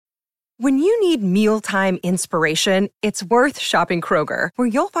When you need mealtime inspiration, it's worth shopping Kroger, where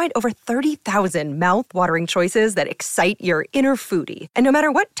you'll find over 30,000 mouth-watering choices that excite your inner foodie. And no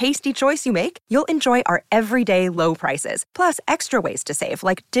matter what tasty choice you make, you'll enjoy our everyday low prices, plus extra ways to save,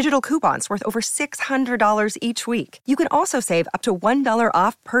 like digital coupons worth over $600 each week. You can also save up to $1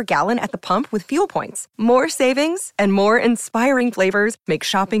 off per gallon at the pump with fuel points. More savings and more inspiring flavors make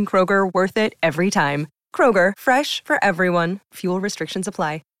shopping Kroger worth it every time. Kroger, fresh for everyone. Fuel restrictions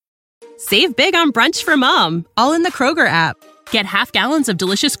apply. Save big on brunch for mom, all in the Kroger app. Get half gallons of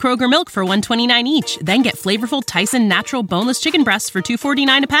delicious Kroger milk for $1.29 each. Then get flavorful Tyson natural boneless chicken breasts for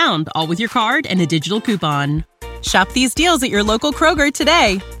 $2.49 a pound, all with your card and a digital coupon. Shop these deals at your local Kroger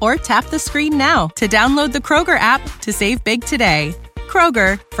today, or tap the screen now to download the Kroger app to save big today.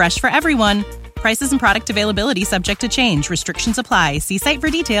 Kroger, fresh for everyone. Prices and product availability subject to change. Restrictions apply. See site for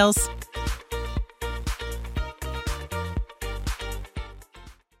details.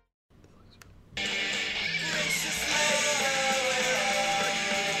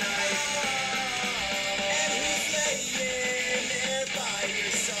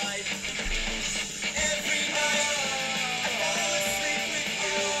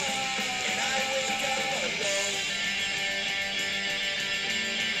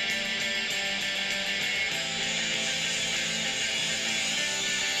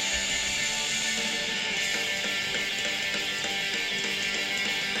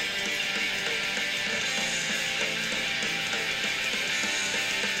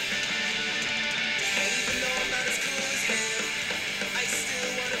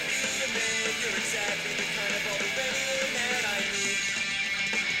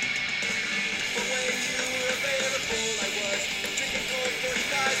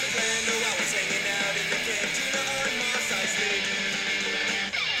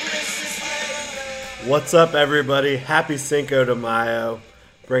 What's up, everybody? Happy Cinco de Mayo.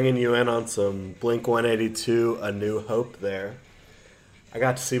 Bringing you in on some Blink-182, A New Hope there. I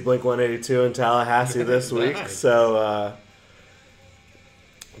got to see Blink-182 in Tallahassee this week, so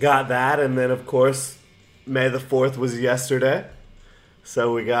got that. And then, of course, May the 4th was yesterday,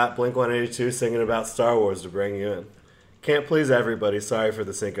 so we got Blink-182 singing about Star Wars to bring you in. Can't please everybody. Sorry for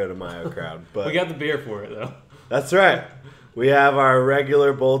the Cinco de Mayo crowd. But we got the beer for it, though. That's right. We have our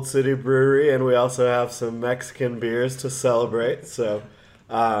regular Bold City Brewery, and we also have some Mexican beers to celebrate. So,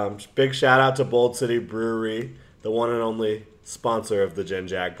 big shout out to Bold City Brewery, the one and only sponsor of the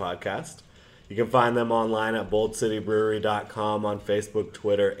GenJag podcast. You can find them online at boldcitybrewery.com, on Facebook,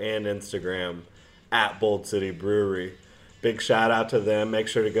 Twitter, and Instagram at Bold City Brewery. Big shout out to them. Make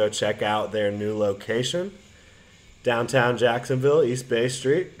sure to go check out their new location, downtown Jacksonville, East Bay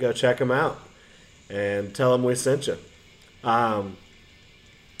Street. Go check them out and tell them we sent you.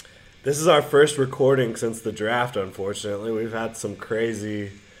 This is our first recording since the draft, unfortunately. We've had some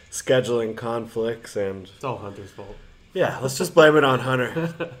crazy scheduling conflicts, and it's all Hunter's fault. Yeah, let's just blame it on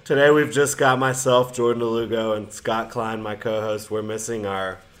Hunter. Today we've just got myself, Jordan DeLugo, and Scott Klein, my co-host. We're missing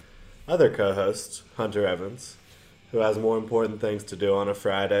our other co-host, Hunter Evans, who has more important things to do on a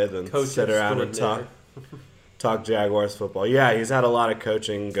Friday than sit around and talk Jaguars football. Yeah, he's had a lot of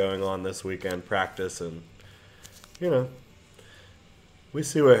coaching going on this weekend, practice, and, you know, we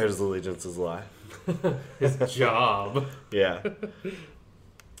see where his allegiances lie. His job. Yeah.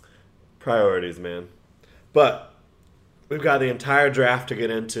 Priorities, man. But we've got the entire draft to get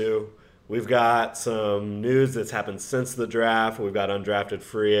into. We've got some news that's happened since the draft. We've got undrafted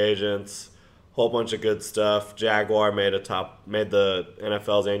free agents. Whole bunch of good stuff. Jaguar made the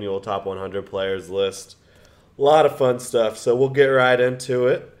NFL's annual top 100 players list. A lot of fun stuff. So we'll get right into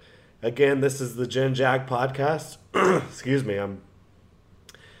it. Again, this is the GenJag podcast. Excuse me,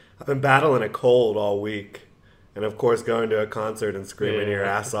 I've been battling a cold all week, and of course going to a concert and screaming your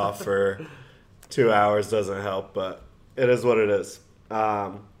ass off for 2 hours doesn't help, but it is what it is.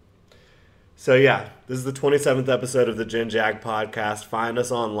 So yeah, this is the 27th episode of the GenJag podcast. Find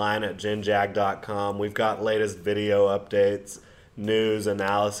us online at genjag.com. We've got latest video updates, news,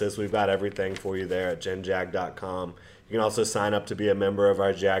 analysis. We've got everything for you there at genjag.com. You can also sign up to be a member of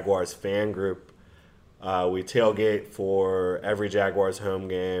our Jaguars fan group. We tailgate for every Jaguars home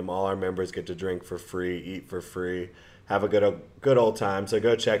game. All our members get to drink for free, eat for free, have a good old time. So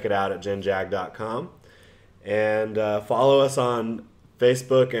go check it out at genjag.com. And follow us on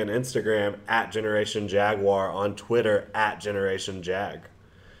Facebook and Instagram at Generation Jaguar, on Twitter at Generation Jag.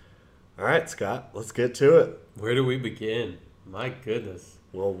 All right, Scott, let's get to it. Where do we begin? My goodness.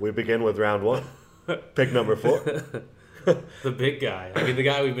 Well, we begin with round one. Pick number 4. The big guy. I mean, the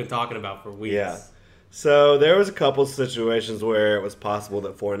guy we've been talking about for weeks. Yeah. So there was a couple situations where it was possible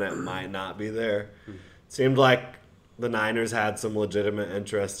that Fournette might not be there. It seemed like the Niners had some legitimate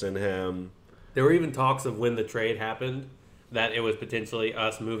interest in him. There were even talks of when the trade happened that it was potentially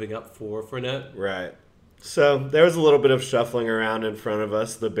us moving up for Fournette. Right. So there was a little bit of shuffling around in front of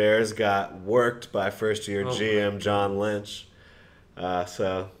us. The Bears got worked by first-year GM John Lynch.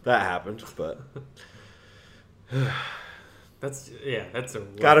 So that happened, but that's a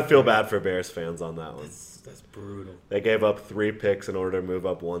got to feel bad for Bears fans on that one. That's brutal. They gave up 3 picks in order to move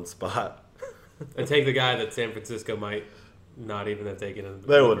up one spot. And take the guy that San Francisco might not even have taken him.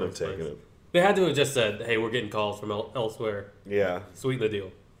 They wouldn't have taken him. They had to have just said, hey, we're getting calls from elsewhere. Yeah. Sweeten the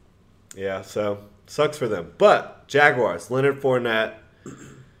deal. Yeah, so sucks for them. But Jaguars, Leonard Fournette,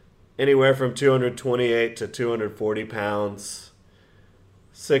 anywhere from 228 to 240 pounds,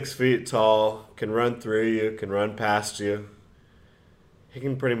 6 feet tall, can run through you, can run past you. He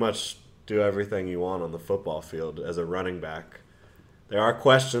can pretty much do everything you want on the football field as a running back. There are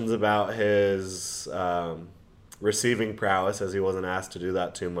questions about his receiving prowess, as he wasn't asked to do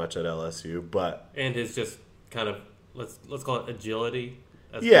that too much at LSU, and his just kind of let's call it agility.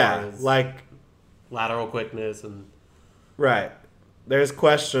 As far as like lateral quickness and right. There's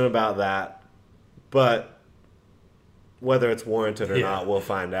question about that, but whether it's warranted or not, we'll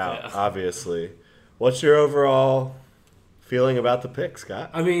find out. Yeah. Obviously, what's your overall feeling about the pick, Scott?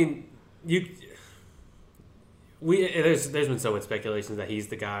 I mean, there's been so much speculation that he's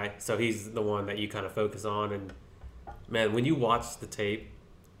the guy, so he's the one that you kind of focus on. And man, when you watch the tape,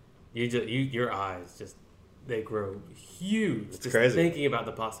 your eyes just they grow huge. It's just crazy. Thinking about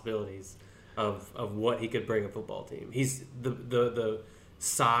the possibilities of what he could bring a football team. He's the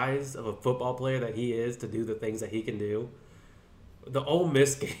size of a football player that he is to do the things that he can do. The Ole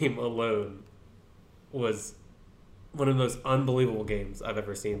Miss game alone was one of the most unbelievable games I've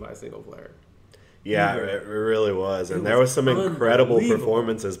ever seen by a single player. Yeah, it really was. And there was some incredible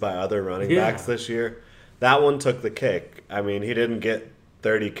performances by other running backs this year. That one took the cake. I mean, he didn't get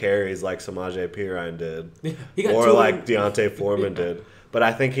 30 carries like Samaje Perine did. Yeah, he got or like Deontay Foreman did. But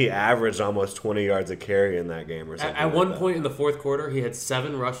I think he averaged almost 20 yards a carry in that game or something. At one point in the fourth quarter, he had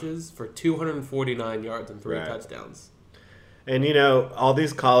 7 rushes for 249 yards and 3 touchdowns. And, you know, all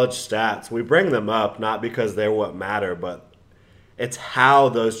these college stats, we bring them up not because they're what matter, but it's how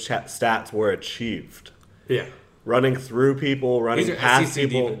those stats were achieved. Yeah. Running through people, running past SEC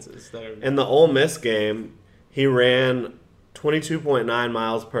people. That In the Ole Miss game, he ran 22.9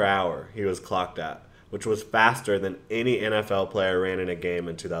 miles per hour he was clocked at, which was faster than any NFL player ran in a game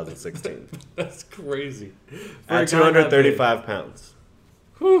in 2016. That's crazy. At 235 pounds.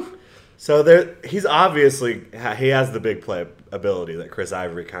 Whew. So he's obviously, he has the big play ability that Chris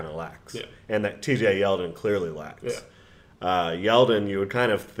Ivory kind of lacks. Yeah. And that TJ Yeldon clearly lacks. Yeah. Yeldon, you would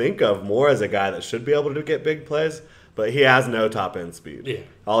kind of think of more as a guy that should be able to get big plays, but he has no top-end speed. Yeah.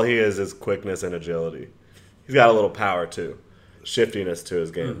 All he is quickness and agility. He's got a little power, too. Shiftiness to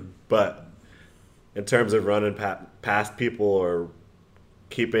his game. Mm. But in terms of running past people or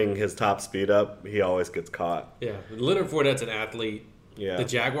keeping his top speed up, he always gets caught. Yeah. Leonard Fournette's an athlete. Yeah. The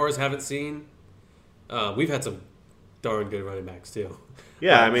Jaguars haven't seen. We've had some darn good running backs, too.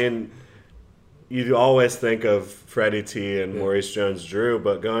 Yeah, I mean, you always think of Freddie T and Maurice Jones-Drew,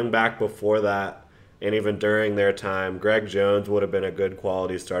 but going back before that, and even during their time, Greg Jones would have been a good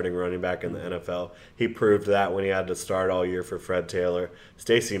quality starting running back in the NFL. He proved that when he had to start all year for Fred Taylor.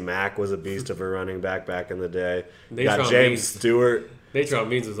 Stacey Mack was a beast of a running back in the day. You got James Stewart. Natron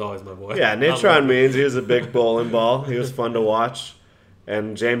Means was always my boy. Yeah, Natron Means, he was a big bowling ball. He was fun to watch.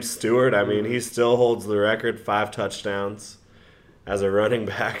 And James Stewart, I mean, he still holds the record, 5 touchdowns as a running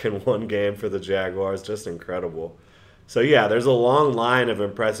back in one game for the Jaguars. Just incredible. So, yeah, there's a long line of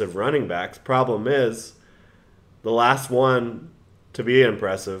impressive running backs. Problem is, the last one to be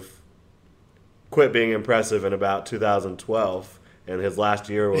impressive quit being impressive in about 2012, and his last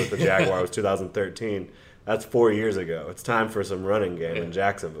year with the Jaguar was 2013. That's 4 years ago. It's time for some running game in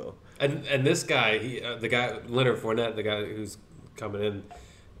Jacksonville. And this guy, the guy Leonard Fournette, the guy who's coming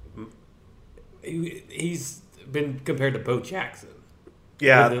in, he's been compared to Bo Jackson.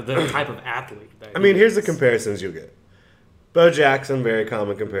 Yeah. The type of athlete. I mean, here's the comparisons you get. Bo Jackson, very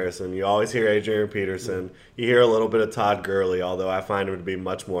common comparison. You always hear Adrian Peterson. You hear a little bit of Todd Gurley, although I find him to be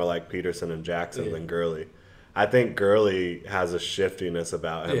much more like Peterson and Jackson than Gurley. I think Gurley has a shiftiness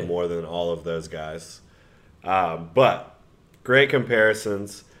about him more than all of those guys. But great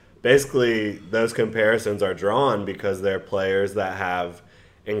comparisons. Basically, those comparisons are drawn because they're players that have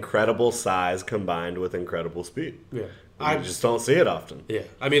incredible size combined with incredible speed. Yeah. You just don't see it often. Yeah.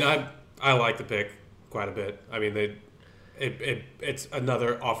 I mean, I like the pick quite a bit. I mean, it's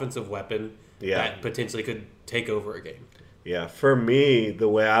another offensive weapon that potentially could take over a game. Yeah. For me, the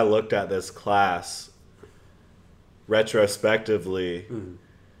way I looked at this class, retrospectively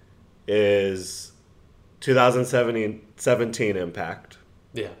is 2017 impact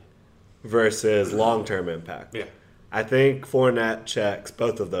versus long-term impact. Yeah. I think Fournette checks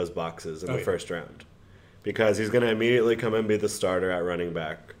both of those boxes in the first round because he's going to immediately come and be the starter at running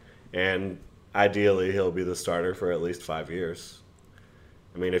back, and ideally he'll be the starter for at least 5 years.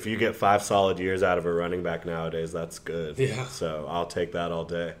 I mean, if you get 5 solid years out of a running back nowadays, that's good. Yeah. So I'll take that all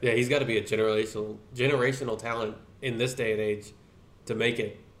day. Yeah, he's got to be a generational talent in this day and age to make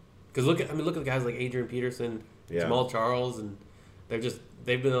it. Because look at guys like Adrian Peterson, Jamal Charles, and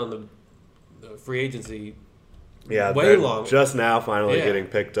they've been on the free agency. Yeah, way long. Just now, finally getting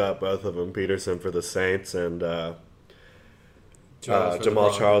picked up. Both of them, Peterson for the Saints and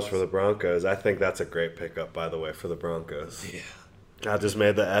Jamal Charles for the Broncos. I think that's a great pickup, by the way, for the Broncos. Yeah, that just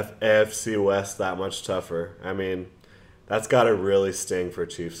made the AFC West that much tougher. I mean, that's got to really sting for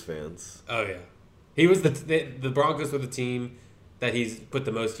Chiefs fans. Oh yeah, he was the Broncos were the team that he's put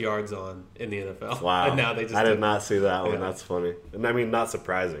the most yards on in the NFL. Wow, and now I did not see that one. That's funny, and I mean, not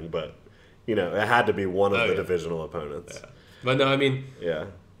surprising, but. It had to be one of the divisional opponents. Yeah. But no, I mean,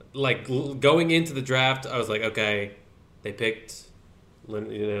 like going into the draft, I was like, okay, they picked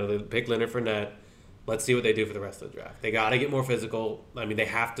Leonard Fournette. Let's see what they do for the rest of the draft. They got to get more physical. I mean, they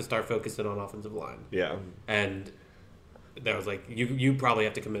have to start focusing on offensive line. Yeah. And that was like, you probably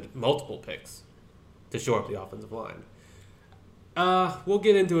have to commit multiple picks to shore up the offensive line. We'll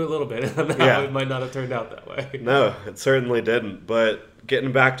get into it a little bit on how it might not have turned out that way. No, it certainly didn't. But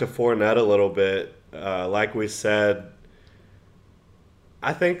getting back to Fournette a little bit, like we said,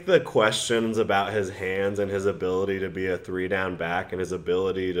 I think the questions about his hands and his ability to be a 3-down back and his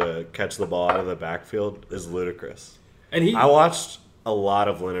ability to catch the ball out of the backfield is ludicrous. And I watched a lot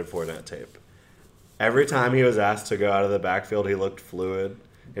of Leonard Fournette tape. Every time he was asked to go out of the backfield, he looked fluid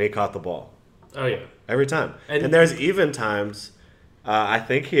and he caught the ball. Oh, yeah. Every time. And there's even times, I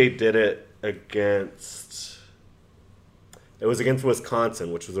think he did it against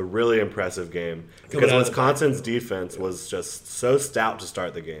Wisconsin, which was a really impressive game because Wisconsin's defense was just so stout to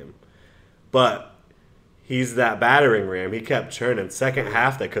start the game. But he's that battering ram. He kept churning. Second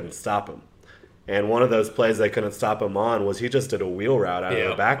half, they couldn't stop him. And one of those plays they couldn't stop him on was he just did a wheel route out of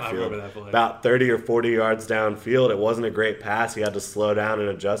the backfield. About 30 or 40 yards downfield. It wasn't a great pass. He had to slow down and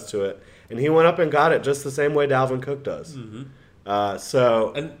adjust to it. And he went up and got it just the same way Dalvin Cook does. Mm-hmm.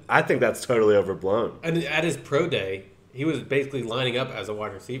 I think that's totally overblown. And at his pro day, he was basically lining up as a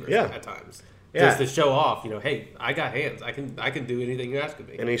wide receiver at times. Just to show off, hey, I got hands. I can do anything you ask of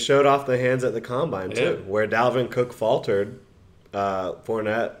me. And he showed off the hands at the combine, too. Where Dalvin Cook faltered,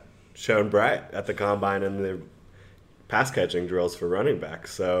 Fournette shone bright at the combine in the pass-catching drills for running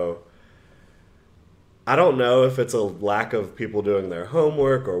backs. So I don't know if it's a lack of people doing their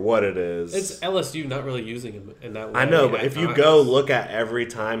homework or what it is. It's LSU not really using him in that way. I know, but if you go look at every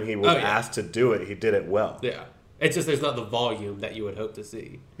time he was asked to do it, he did it well. Yeah. It's just there's not the volume that you would hope to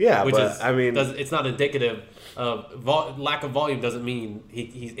see. Yeah, it's not indicative of lack of volume. Doesn't mean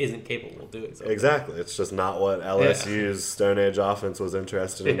he isn't capable of doing so. Exactly, it's just not what LSU's Stone Age offense was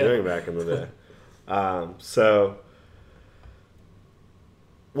interested in doing back in the day. So,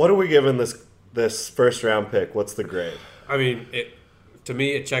 what are we giving this first round pick? What's the grade? I mean, to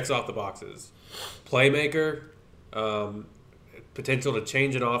me, it checks off the boxes. Playmaker, potential to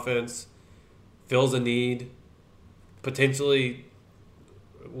change an offense, fills a need. Potentially,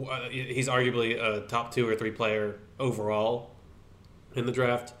 he's arguably a top 2 or 3 player overall in the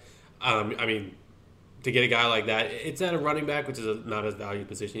draft. I mean, to get a guy like that, it's at a running back, which is not his valued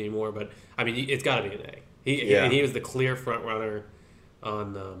position anymore. But I mean, it's got to be an A. And he was the clear front runner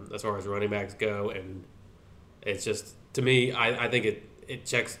on as far as running backs go, and it's just to me, I think it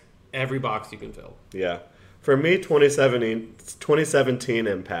checks every box you can fill. Yeah, for me, 2017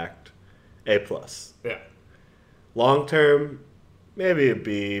 impact, A+. Yeah. Long term, maybe a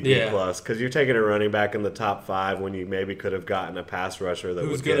B plus, because you're taking a running back in the top 5 when you maybe could have gotten a pass rusher that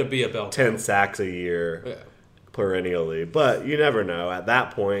was going to be a belt 10 sacks a year perennially. But you never know. At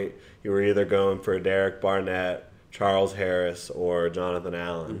that point, you were either going for Derek Barnett, Charles Harris, or Jonathan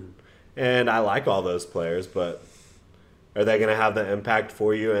Allen. Mm-hmm. And I like all those players, but are they going to have the impact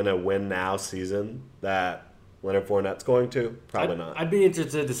for you in a win-now season that Leonard Fournette's going to? Probably not. I'd be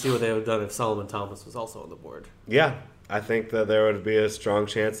interested to see what they would have done if Solomon Thomas was also on the board. Yeah, I think that there would be a strong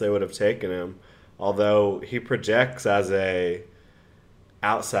chance they would have taken him. Although he projects as a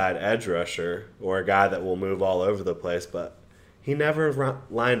outside edge rusher or a guy that will move all over the place, but he never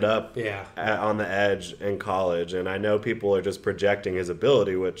lined up on the edge in college. And I know people are just projecting his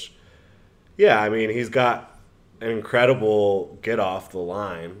ability, which, I mean, he's got an incredible get off the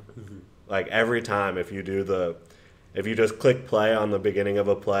line. Mm-hmm. Like every time, if you do if you just click play on the beginning of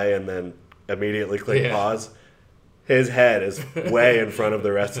a play and then immediately click pause, his head is way in front of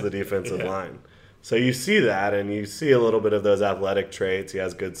the rest of the defensive line. So you see that, and you see a little bit of those athletic traits. He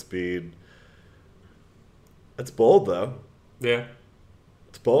has good speed. It's bold, though. Yeah.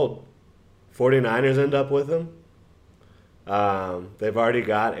 It's bold. 49ers end up with him. They've already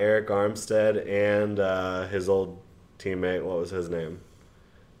got Eric Armstead and his old teammate. What was his name?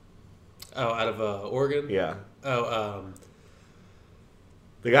 Oh, out of Oregon? Yeah. Oh,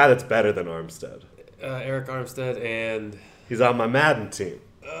 the guy that's better than Armstead. Eric Armstead and... He's on my Madden team.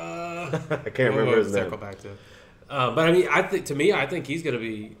 I can't remember his name. Circle back to. But I mean, I think he's going to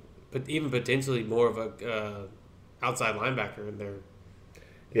be, even potentially more of a outside linebacker in their.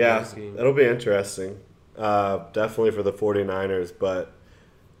 Yeah, it'll be interesting. Definitely for the 49ers, but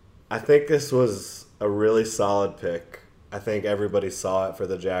I think this was a really solid pick. I think everybody saw it for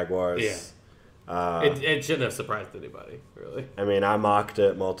the Jaguars. Yeah. It shouldn't have surprised anybody, really. I mean, I mocked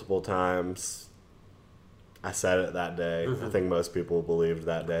it multiple times. I said it that day. I think most people believed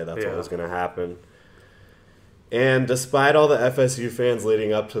that day that's what was going to happen. And despite all the FSU fans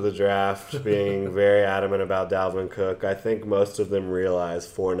leading up to the draft being very adamant about Dalvin Cook, I think most of them realize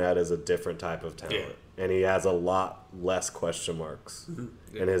Fournette is a different type of talent. Yeah. And he has a lot less question marks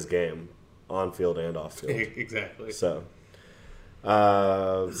in his game, on field and off field. Exactly. So,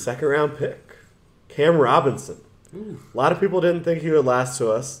 second round pick, Cam Robinson. Ooh. A lot of people didn't think he would last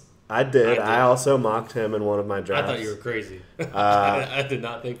to us. I did. I also mocked him in one of my drafts. I thought you were crazy. I did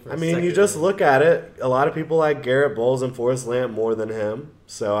not think for a second. You just look at it. A lot of people like Garrett Bowles and Forrest Lamp more than him.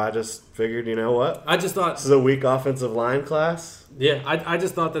 So I just figured, you know what? I just thought... This is a weak offensive line class. Yeah, I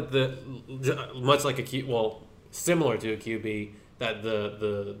just thought that much like similar to a QB, that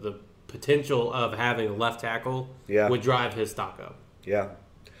the potential of having a left tackle would drive his stock up. Yeah.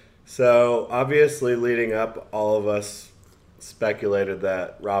 So obviously leading up, all of us speculated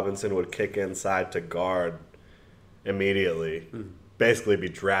that Robinson would kick inside to guard immediately, basically be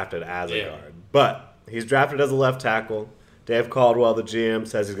drafted as a guard. But he's drafted as a left tackle. Dave Caldwell, the GM,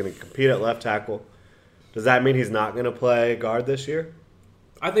 says he's going to compete at left tackle. Does that mean he's not going to play guard this year?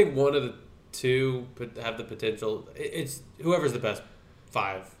 I think one of the two have the potential. It's whoever's the best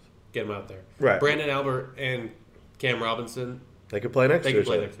five, get them out there. Right. Brandon Albert and Cam Robinson. They could play next to each other. They could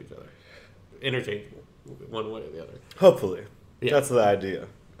play next to each other. Interchangeable, one way or the other. Hopefully. Yeah. That's the idea.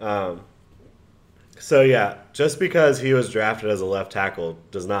 So, just because he was drafted as a left tackle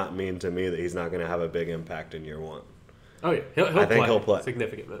does not mean to me that he's not going to have a big impact in year one. Oh, yeah. I think he'll play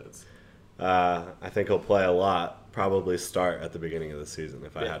significant minutes. I think he'll play a lot, probably start at the beginning of the season,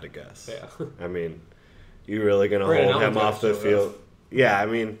 if I had to guess. Yeah. I mean, you really going to hold him off the field? Yeah, I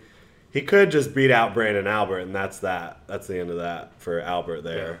mean, he could just beat out Brandon Albert, and that's that. That's the end of that for Albert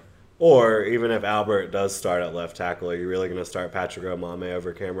there. Yeah. Or even if Albert does start at left tackle, are you really going to start Patrick Omameh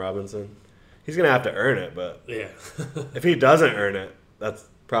over Cam Robinson? He's going to have to earn it, but if he doesn't earn it, that's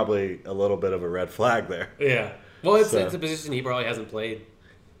probably a little bit of a red flag there. Yeah. Well, it's a position he probably hasn't played.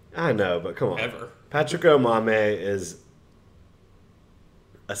 I know, but come on. Ever. Patrick Omameh is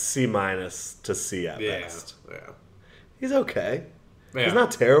a C- to C at best. Yeah. He's okay. Yeah. He's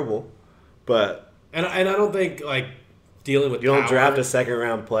not terrible, but... And I don't think, dealing with you don't draft a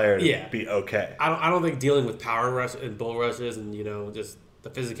second-round player to be okay. I don't think dealing with power rush and bull rushes and, just the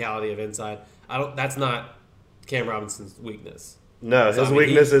physicality of inside, that's not Cam Robinson's weakness. No, his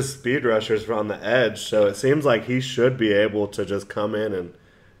weakness is speed rushers from the edge, so it seems like he should be able to just come in and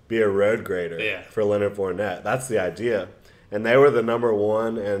be a road grader for Leonard Fournette. That's the idea. And they were the number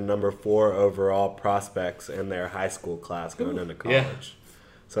 1 and number 4 overall prospects in their high school class going into college. Yeah.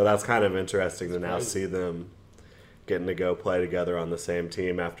 So that's kind of interesting to now see them getting to go play together on the same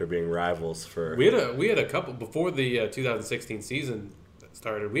team after being rivals for... We had a couple, before the 2016 season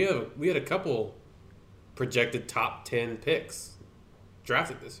started, we had a couple projected top 10 picks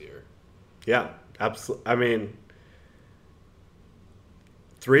drafted this year. Yeah, absolutely. I mean,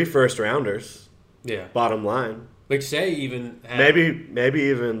 3 first-rounders. Yeah. Bottom line. McShay even had... Maybe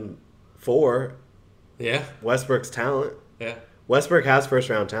even 4. Yeah. Westbrook's talent. Yeah. Westbrook has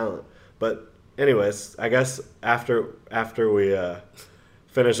first-round talent. But anyways, I guess after we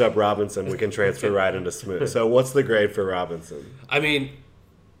finish up Robinson, we can transfer right into Smoot. So what's the grade for Robinson? I mean,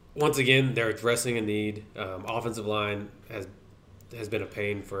 once again, they're addressing a need. Offensive line has been a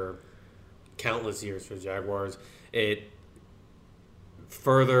pain for countless years for the Jaguars. It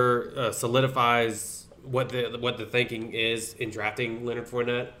further solidifies what the thinking is in drafting Leonard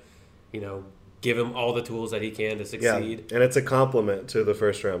Fournette. Give him all the tools that he can to succeed. Yeah, and it's a compliment to the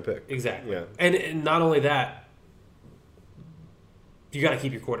first-round pick. Exactly. Yeah. And not only that, you got to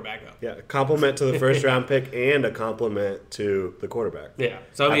keep your quarterback up. Yeah, a compliment to the first round pick and a compliment to the quarterback. Yeah,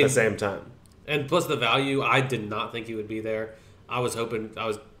 so at the same time. And plus the value, I did not think he would be there. I was hoping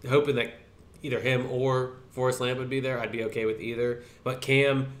that either him or Forrest Lamp would be there. I'd be okay with either. But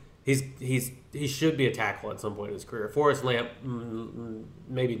Cam, he should be a tackle at some point in his career. Forrest Lamp,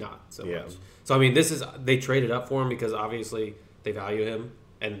 maybe not so much. So I mean, they traded up for him because obviously they value him.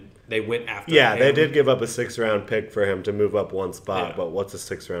 And they went after him. Yeah, they did give up a 6th-round pick for him to move up one spot, but what's a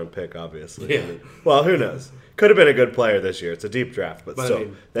 6th-round pick, obviously? Yeah. I mean, well, who knows? Could have been a good player this year. It's a deep draft, but still. I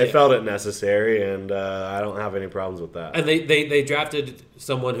mean, they felt it necessary, and I don't have any problems with that. And they drafted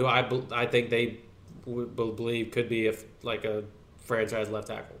someone who I think they would believe could be a franchise left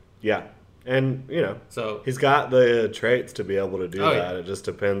tackle. Yeah. And, so he's got the traits to be able to do that. Yeah. It just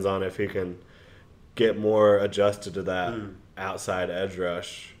depends on if he can get more adjusted to that outside edge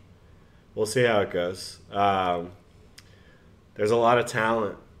rush. We'll see how it goes. There's a lot of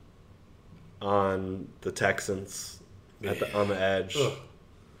talent on the Texans on the edge.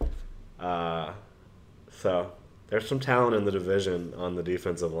 So there's some talent in the division on the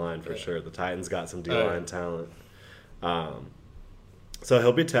defensive line for sure. The Titans got some D-line talent. So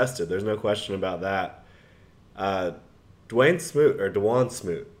he'll be tested. There's no question about that. Dwayne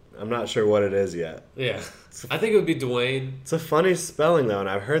Smoot. I'm not sure what it is yet. Yeah. I think it would be Dwayne. It's a funny spelling, though, and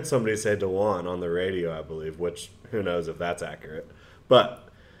I've heard somebody say Dewan on the radio, I believe, which who knows if that's accurate. But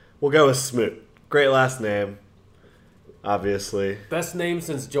we'll go with Smoot. Great last name, obviously. Best name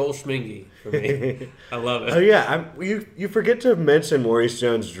since Joel Schmingy for me. I love it. Oh, yeah. You forget to mention Maurice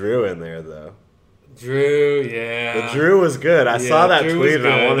Jones-Drew in there, though. Drew, yeah. The Drew was good. I saw that Drew tweet, and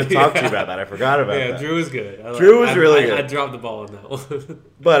I wanted to talk to you about that. I forgot about that. Yeah, Drew was good. Drew was really good. I dropped the ball on that one.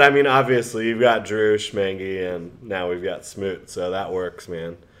 But, I mean, obviously, you've got Drew, Schmengi, and now we've got Smoot, so that works,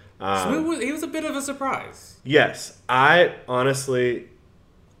 man. Smoot, he was a bit of a surprise. Yes. I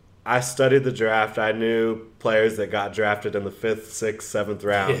studied the draft. I knew players that got drafted in the 5th, 6th, 7th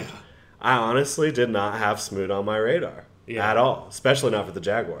round. Yeah. I honestly did not have Smoot on my radar at all, especially not for the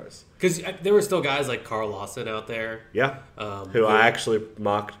Jaguars. Because there were still guys like Carl Lawson out there. Yeah. Who I actually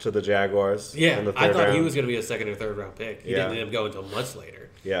mocked to the Jaguars. Yeah. In the 3rd I thought round. he was going to be a 2nd or 3rd round pick. He didn't end up going until much later.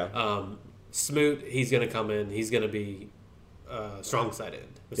 Yeah. Smoot, he's going to come in. He's going to be strong side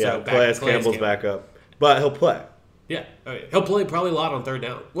end. So play as Campbell's backup. But he'll play. Yeah. He'll play probably a lot on 3rd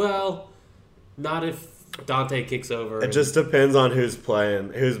down. Well, not if Dante kicks over. It just depends on who's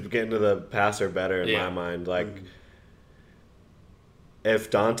playing, who's getting to the passer better in my mind. Like,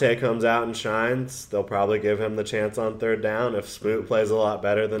 if Dante comes out and shines, they'll probably give him the chance on 3rd down. If Smoot plays a lot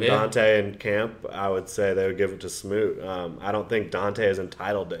better than Dante and Camp, I would say they would give it to Smoot. I don't think Dante is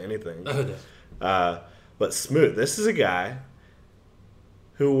entitled to anything. But Smoot, this is a guy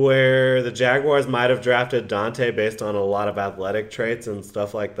where the Jaguars might have drafted Dante based on a lot of athletic traits and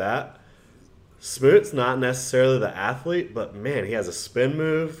stuff like that. Smoot's not necessarily the athlete, but man, he has a spin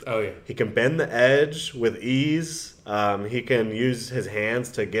move. Oh, yeah. He can bend the edge with ease. He can use his hands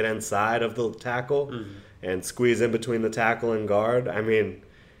to get inside of the tackle and squeeze in between the tackle and guard. I mean,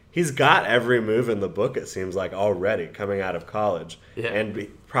 he's got every move in the book, it seems like, already coming out of college. Yeah. And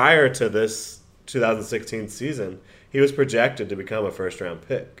prior to this 2016 season, he was projected to become a 1st-round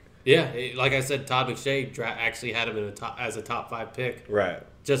pick. Yeah, like I said, Todd McShay actually had him as a top 5 pick. Right.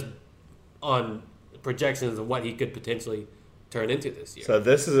 Just on projections of what he could potentially turn into this year. So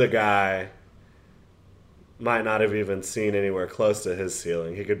this is a guy might not have even seen anywhere close to his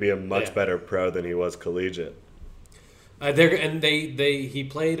ceiling. He could be a much better pro than he was collegiate. He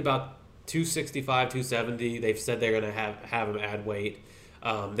played about 265, 270. They've said they're going to have him add weight.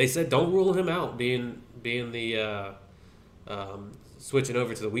 They said don't rule him out being the switching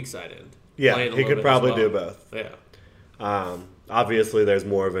over to the weak side end. Yeah, he could probably do both. Yeah. Obviously, there's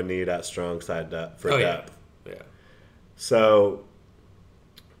more of a need at strong side depth. Yeah. So,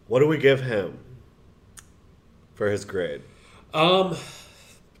 what do we give him for his grade? I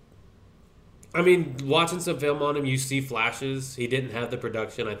mean, watching some film on him, you see flashes. He didn't have the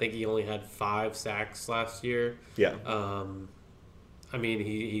production. I think he only had 5 sacks last year. Yeah. I mean,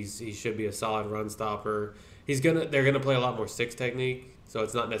 he should be a solid run stopper. They're gonna play a lot more 6 technique. So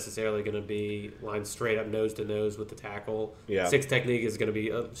it's not necessarily going to be lined straight up nose to nose with the tackle. Yeah. 6 technique is going to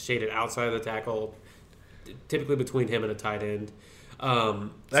be shaded outside of the tackle, typically between him and a tight end.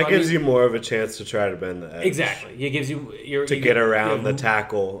 That gives you more of a chance to try to bend the edge. Exactly. It gives you get around the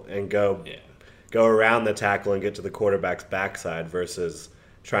tackle and go around the tackle and get to the quarterback's backside versus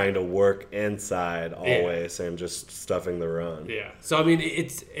trying to work inside always and just stuffing the run. Yeah. So I mean,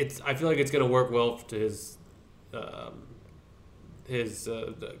 it's I feel like it's going to work well to his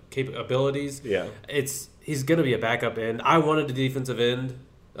abilities. Yeah. He's going to be a backup end. I wanted a defensive end,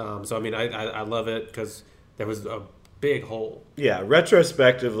 so I mean I love it because there was a big hole. Yeah,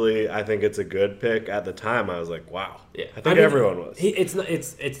 retrospectively, I think it's a good pick. At the time, I was like, wow. Yeah, I think everyone was. It's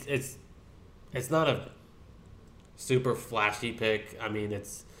not a super flashy pick. I mean,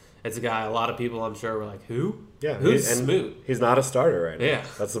 it's a guy a lot of people I'm sure were like, who? Yeah, who's Smoot? He's not a starter right now. Yeah,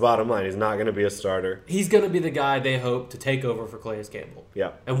 that's the bottom line. He's not going to be a starter. He's going to be the guy they hope to take over for Calais Campbell.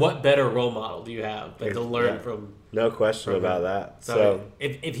 Yeah. And what better role model do you have than to learn from? No question about that. So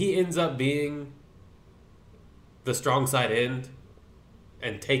if he ends up being the strong side end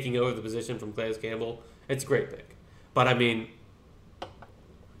and taking over the position from Calais Campbell, it's a great pick. But I mean,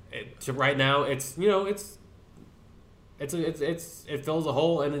 right now it fills a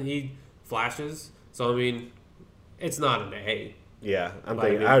hole and then he flashes. So I mean, it's not an A. Yeah,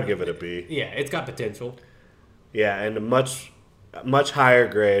 I would give it a B. Yeah, it's got potential. Yeah, and a much higher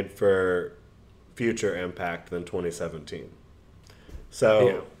grade for future impact than 2017. So.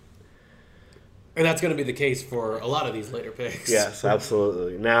 Yeah. And that's going to be the case for a lot of these later picks. Yes,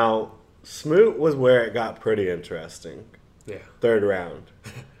 absolutely. Now, Smoot was where it got pretty interesting. Yeah. 3rd round.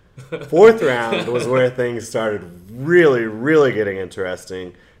 4th round was where things started really, really getting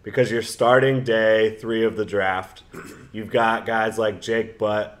interesting because you're starting day 3 of the draft. You've got guys like Jake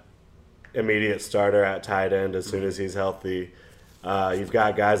Butt, immediate starter at tight end as soon as he's healthy. You've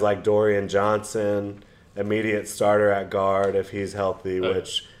got guys like Dorian Johnson, immediate starter at guard if he's healthy,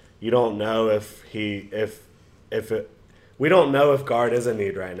 which... You don't know we don't know if guard is a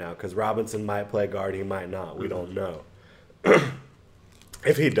need right now because Robinson might play guard, he might not. We don't know.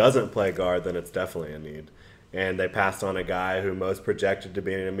 If he doesn't play guard, then it's definitely a need. And they passed on a guy who most projected to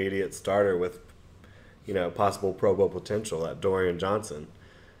be an immediate starter with, possible Pro Bowl potential at Dorian Johnson.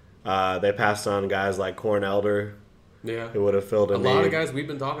 They passed on guys like Corn Elder, who would have filled a need. A lot of guys we've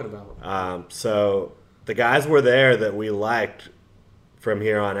been talking about. So the guys were there that we liked. From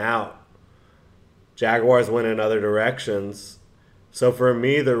here on out, Jaguars went in other directions. So for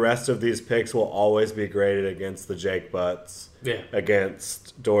me, the rest of these picks will always be graded against the Jake Butts,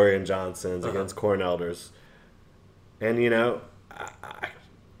 against Dorian Johnsons, against Corn Elders. And, I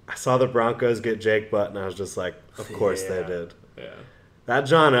saw the Broncos get Jake Butt, and I was just like, of course they did. Yeah. That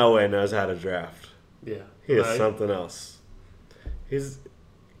John Elway knows how to draft. Yeah. He is something else. He's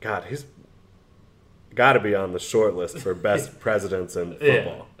got to be on the short list for best presidents in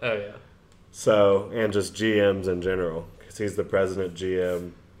football. Yeah. Oh, yeah. So, and just GMs in general, because he's the president,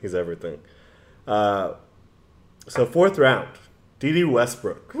 GM, he's everything. So, 4th round, D.D.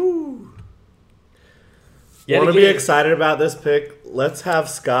 Westbrook. Woo. Want to be excited about this pick? Let's have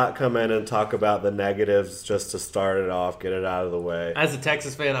Scott come in and talk about the negatives just to start it off, get it out of the way. As a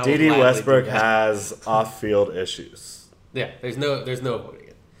Texas fan, I D.D. Westbrook has off-field issues. Yeah, there's no avoiding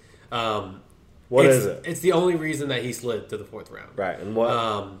it. What is it? It's the only reason that he slid to the 4th round. Right, and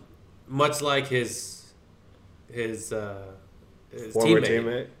what? Much like his former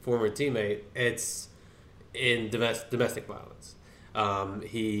teammate, it's in domestic violence.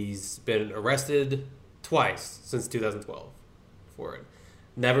 He's been arrested twice since 2012 for it.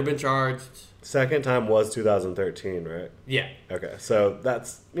 Never been charged. Second time was 2013, right? Yeah. Okay, so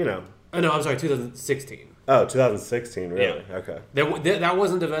that's, Oh, no, I'm sorry, 2016. Oh, 2016, really? Yeah. Okay. That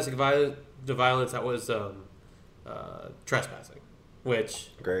wasn't domestic violence. That was trespassing,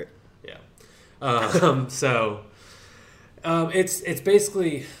 which great. Yeah. So it's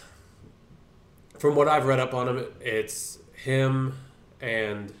basically, from what I've read up on him, it's him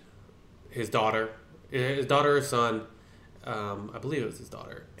and his daughter or son. I believe it was his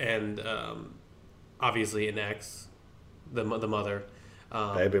daughter, and obviously an ex, the mother.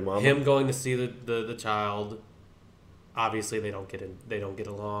 Baby mama. Him going to see the child. Obviously, they don't get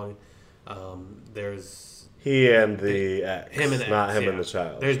along. There's he and the ex, him and the not ex, him and the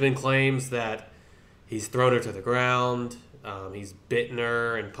child. There's been claims that he's thrown her to the ground. He's bitten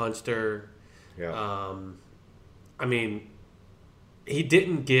her and punched her. Yeah. I mean, he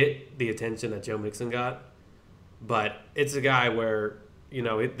didn't get the attention that Joe Mixon got, but it's a guy where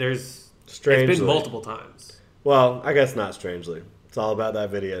it's been multiple times. Well, I guess not strangely. It's all about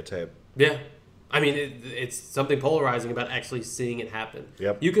that videotape. Yeah. I mean, it's something polarizing about actually seeing it happen.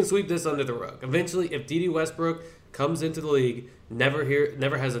 Yep. You can sweep this under the rug. Eventually, if D.D. Westbrook comes into the league, never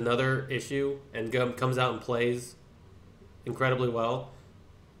has another issue, and comes out and plays incredibly well,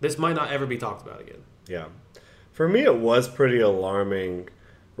 this might not ever be talked about again. Yeah. For me, it was pretty alarming.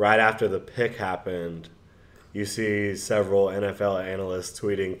 Right after the pick happened, you see several NFL analysts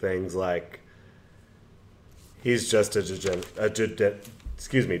tweeting things like, he's just a degenerate.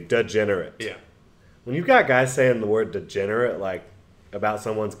 Yeah. When you've got guys saying the word degenerate like about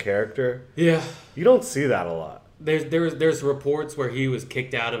someone's character. Yeah. You don't see that a lot. There's reports where he was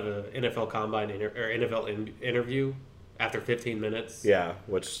kicked out of an NFL combine or NFL interview after 15 minutes. Yeah,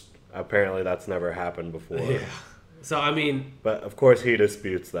 which apparently that's never happened before. Yeah. So, I mean... But, of course, he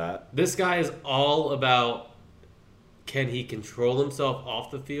disputes that. This guy is all about can he control himself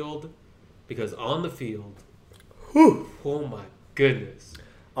off the field? Because on the field... Whew. Oh, my goodness.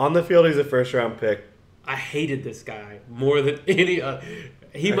 On the field, he's a first-round pick. I hated this guy more than any other.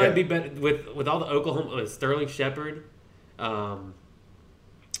 He might be better with all the Oklahoma... Sterling Shepard. I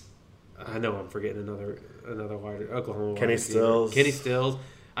know I'm forgetting another wide Oklahoma. Kenny Stills. Kenny Stills.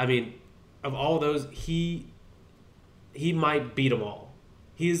 I mean, of all those, he might beat them all.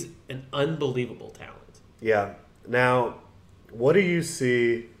 He's an unbelievable talent. Yeah. Now, what do you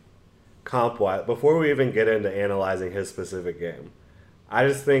see comp-wise? Before we even get into analyzing his specific game, I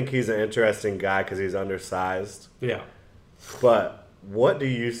just think he's an interesting guy because he's undersized. Yeah. But what do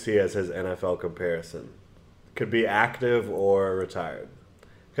you see as his NFL comparison? Could be active or retired.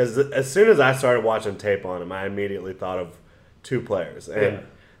 Because as soon as I started watching tape on him, I immediately thought of two players. And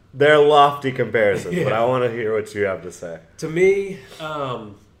they're lofty comparisons, but I want to hear what you have to say. To me,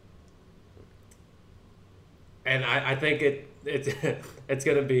 and I think it's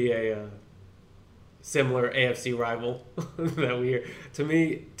going to be a similar AFC rival that we hear. To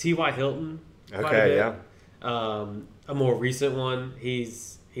me, T.Y. Hilton. Okay, yeah. A more recent one.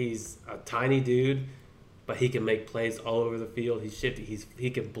 He's a tiny dude, but he can make plays all over the field. He's shifty. He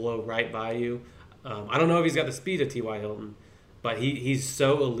can blow right by you. I don't know if he's got the speed of T.Y. Hilton, but he's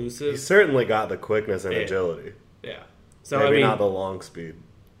so elusive. He's certainly got the quickness and agility. Yeah. So Maybe not the long speed.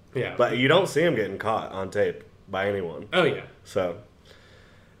 Yeah. But you don't see him getting caught on tape by anyone. Oh, yeah.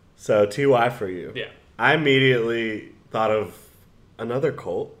 So T.Y. for you. Yeah. I immediately thought of another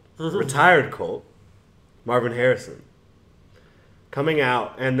Colt, retired Colt, Marvin Harrison. Coming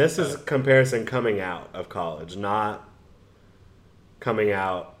out, and this is comparison coming out of college, not coming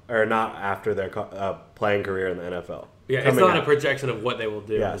out, or not after their playing career in the NFL. Yeah, it's not a projection of what they will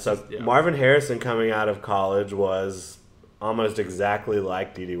do. Yeah, Marvin Harrison coming out of college was almost exactly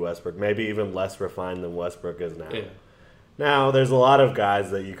like D.D. Westbrook, maybe even less refined than Westbrook is now. Yeah. Now, there's a lot of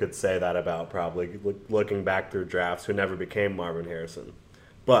guys that you could say that about, probably, looking back through drafts, who never became Marvin Harrison.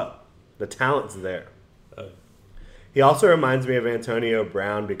 But the talent's there. He also reminds me of Antonio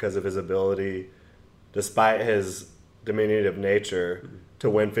Brown because of his ability, despite his diminutive nature, to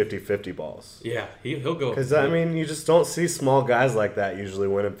win 50-50 balls. Yeah, he'll go. Because, I mean, you just don't see small guys like that usually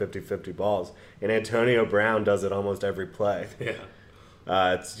winning 50-50 balls. And Antonio Brown does it almost every play. Yeah.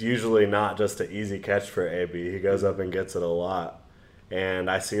 It's usually not just an easy catch for AB. He goes up and gets it a lot. And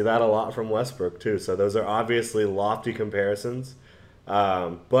I see that a lot from Westbrook, too. So those are obviously lofty comparisons.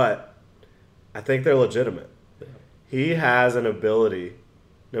 But I think they're legitimate. He has an ability,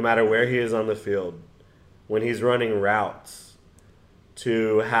 no matter where he is on the field, when he's running routes,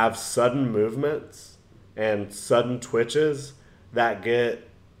 to have sudden movements and sudden twitches that get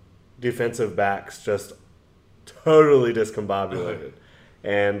defensive backs just totally discombobulated.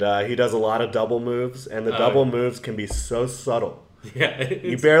 And he does a lot of double moves, and the double moves can be so subtle. Yeah,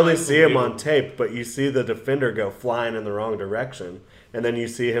 you barely see him on tape, but you see the defender go flying in the wrong direction, and then you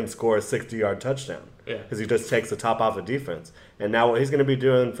see him score a 60-yard touchdown because he just takes the top off of defense. And now what he's going to be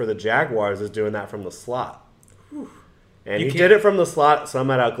doing for the Jaguars is doing that from the slot. And he did it from the slot some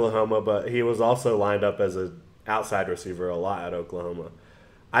at Oklahoma, but he was also lined up as an outside receiver a lot at Oklahoma.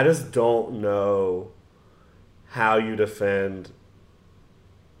 I just don't know how you defend...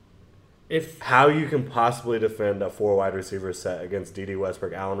 how you can possibly defend a 4 wide receiver set against D.D.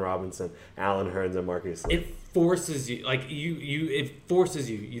 Westbrook, Allen Robinson, Allen Hurns, and Marquise Lee. It forces you, it forces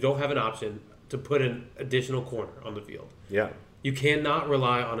you. You don't have an option to put an additional corner on the field. Yeah. You cannot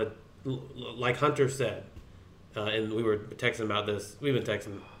rely on like Hunter said, and we were texting about this. We've been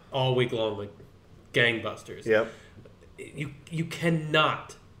texting all week long like gangbusters. Yep. You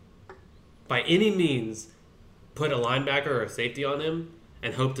cannot, by any means, put a linebacker or a safety on him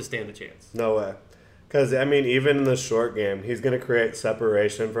and hope to stand a chance. No way. Because, I mean, even in the short game, he's going to create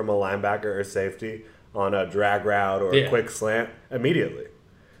separation from a linebacker or safety on a drag route or a quick slant immediately.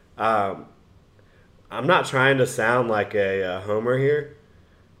 I'm not trying to sound like a homer here,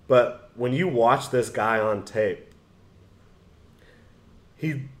 but when you watch this guy on tape,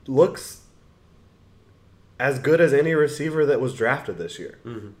 he looks as good as any receiver that was drafted this year.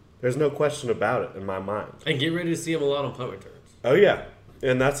 Mm-hmm. There's no question about it in my mind. And get ready to see him a lot on punt returns. Oh, yeah.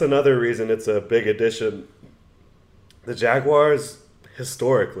 And that's another reason it's a big addition. The Jaguars,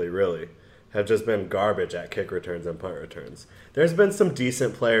 historically, really, have just been garbage at kick returns and punt returns. There's been some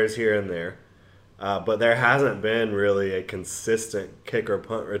decent players here and there. But there hasn't been really a consistent kick or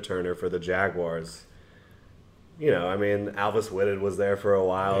punt returner for the Jaguars. I mean, Alvis Whitted was there for a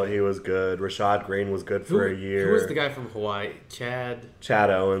while. He was good. Rashad Green was good for a year. Who was the guy from Hawaii? Chad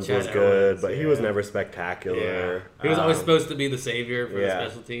Owens was good, but he was never spectacular. Yeah. He was always supposed to be the savior for the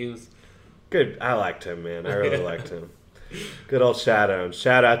special teams. Good. I liked him, man. I really liked him. Good old Chad Owens.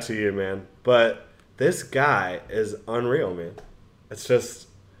 Shout out to you, man. But this guy is unreal, man. It's just...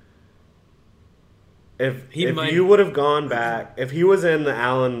 If you would have gone back... If he was in the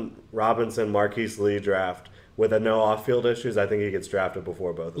Allen Robinson, Marquise Lee draft... With a no off-field issues, I think he gets drafted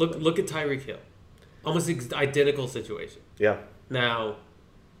before both of them. Look at Tyreek Hill. Almost identical situation. Yeah. Now...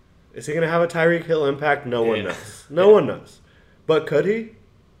 Is he going to have a Tyreek Hill impact? No one knows. No one knows. But could he?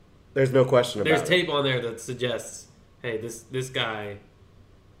 There's no question about it. There's tape on there that suggests, hey, this guy,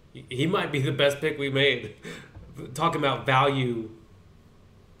 he might be the best pick we made. Talking about value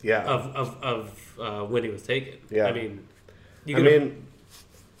of when he was taken. Yeah. I mean...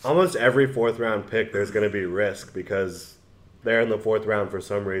 Almost every fourth-round pick, there's going to be risk because they're in the fourth round for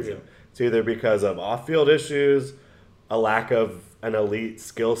some reason. Yeah. It's either because of off-field issues, a lack of an elite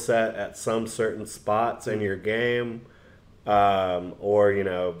skill set at some certain spots in your game,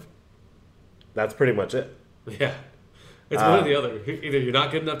 or, that's pretty much it. Yeah. It's one or the other. Either you're not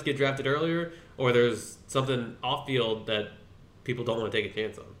good enough to get drafted earlier, or there's something off-field that people don't want to take a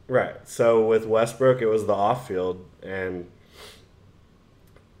chance on. Right. So with Westbrook, it was the off-field, and...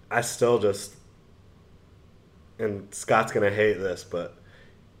 I still just, and Scott's going to hate this, but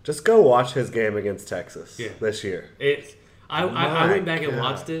just go watch his game against Texas this year. I went back and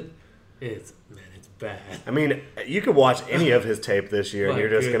watched it. It's bad. I mean, you could watch any of his tape this year, and you're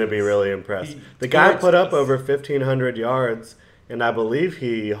just going to be really impressed. The guy put up over 1,500 yards, and I believe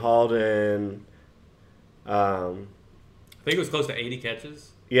he hauled in... I think it was close to 80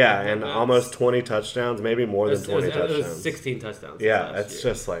 catches. Yeah, and almost 20 touchdowns, maybe more than 20 touchdowns. It was 16 touchdowns. Yeah, it's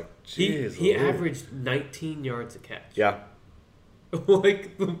just like, geez. He averaged 19 yards a catch. Yeah.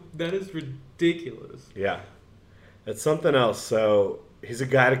 That is ridiculous. Yeah. It's something else. So he's a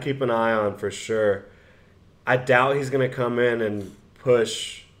guy to keep an eye on for sure. I doubt he's going to come in and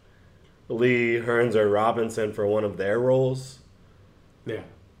push Lee, Hearns, or Robinson for one of their roles. Yeah.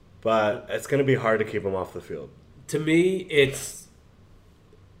 But it's going to be hard to keep him off the field. To me, it's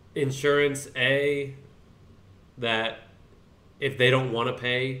insurance, that if they don't want to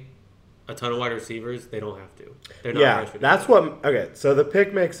pay a ton of wide receivers, they don't have to. They're not that's what... Okay, so the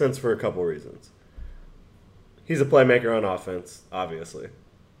pick makes sense for a couple reasons. He's a playmaker on offense, obviously.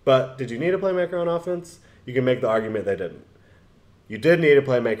 But did you need a playmaker on offense? You can make the argument they didn't. You did need a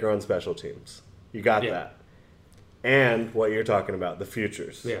playmaker on special teams. You got that. And what you're talking about, the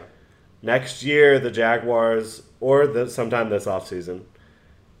futures. Yeah. Next year, the Jaguars, or sometime this offseason,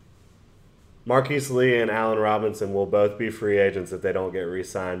 Marquise Lee and Allen Robinson will both be free agents if they don't get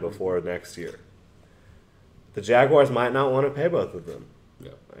re-signed before next year. The Jaguars might not want to pay both of them.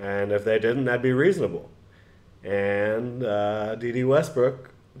 Yeah. And if they didn't, that'd be reasonable. And D.D.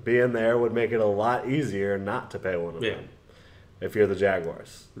 Westbrook being there would make it a lot easier not to pay one of them if you're the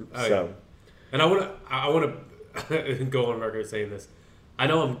Jaguars. Yeah. And I want to go on record saying this. I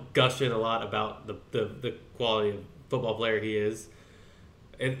know I'm gushing a lot about the quality of football player he is.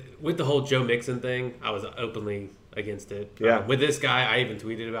 And with the whole Joe Mixon thing, I was openly against it. Yeah. With this guy, I even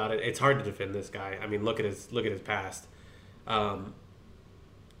tweeted about it. It's hard to defend this guy. I mean, look at his past.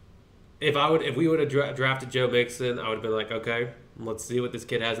 If we would have drafted Joe Mixon, I would have been like, okay, let's see what this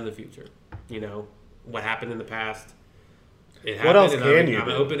kid has in the future. What happened in the past. It happened. What else can you do? I'm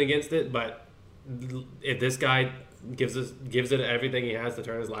open against it, but if this guy gives it everything he has to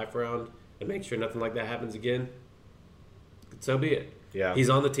turn his life around and make sure nothing like that happens again, so be it. Yeah. He's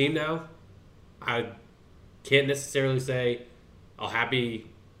on the team now. I can't necessarily say I'm happy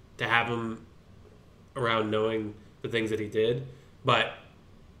to have him around knowing the things that he did, but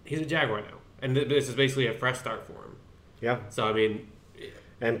he's a Jaguar now. And this is basically a fresh start for him. Yeah. So, I mean...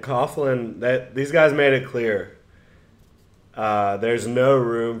 And Coughlin, these guys made it clear. There's no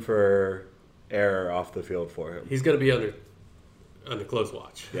room for error off the field for him. He's going to be under close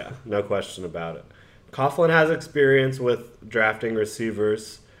watch. Yeah, no question about it. Coughlin has experience with drafting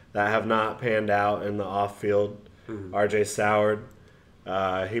receivers that have not panned out in the off-field. Mm-hmm. R.J. Soward.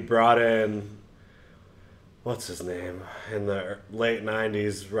 He brought in, what's his name, in the late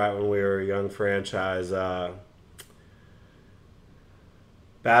 90s, right when we were a young franchise.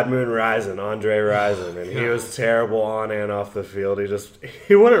 Bad Moon Rising, Andre Rising, and he was terrible on and off the field.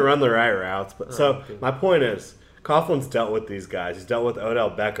 He wouldn't run the right routes. But my point is, Coughlin's dealt with these guys. He's dealt with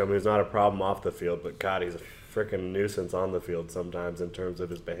Odell Beckham, who's not a problem off the field, but God, he's a freaking nuisance on the field sometimes in terms of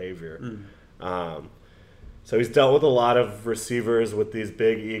his behavior. So he's dealt with a lot of receivers with these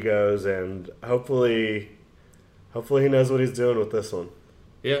big egos, and hopefully he knows what he's doing with this one.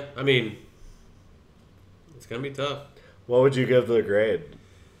 Yeah, I mean, it's going to be tough. What would you give the grade?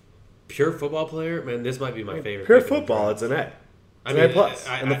 Pure football player? Man, this might be my favorite. Pure football, it's an A. It's an A+.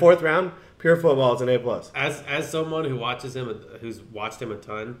 In the fourth round, pure football, it's an A+. As someone who watches him, who's watched him a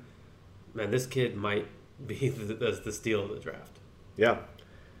ton, man, this kid might be the steal of the draft. Yeah.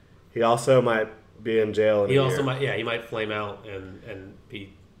 He also might be in jail in a year. He might flame out and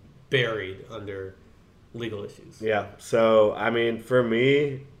be buried under legal issues. Yeah. So, I mean, for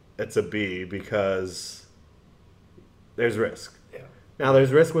me, it's a B because there's risk. Yeah. Now,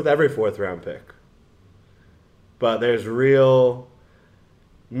 there's risk with every fourth-round pick. But there's real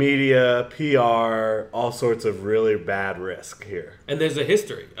media, PR, all sorts of really bad risk here. And there's a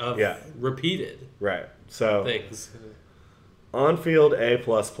history of repeated things. On field, A+++.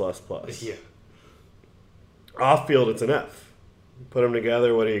 Yeah. Off field, it's an F. Put them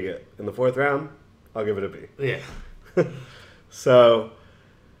together, what do you get? In the fourth round, I'll give it a B. Yeah. So,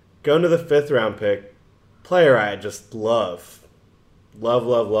 going to the fifth round pick, player I just love.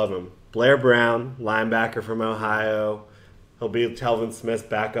 Love him. Blair Brown, linebacker from Ohio. He'll be Telvin Smith's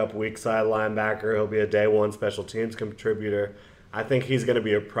backup weak side linebacker. He'll be a day one special teams contributor. I think he's going to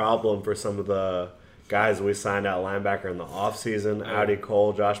be a problem for some of the guys we signed out linebacker in the offseason. Audie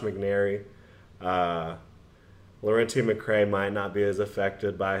Cole, Josh McNary. Laurenti McCray might not be as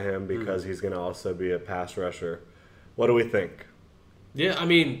affected by him because he's going to also be a pass rusher. What do we think? Yeah, I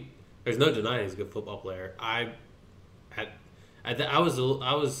mean, there's no denying he's a good football player. My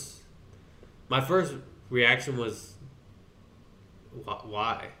first reaction was,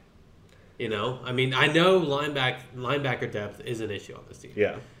 why? You know, I mean, I know linebacker depth is an issue on this team.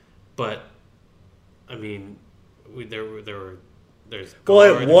 Yeah, but I mean, there's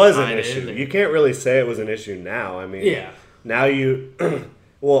it was an issue. You can't really say it was an issue now. I mean, now you,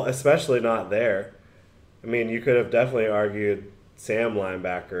 well, especially not there. I mean, you could have definitely argued Sam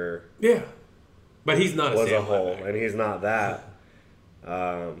linebacker. Yeah, but he's not was a hole, linebacker. And he's not that.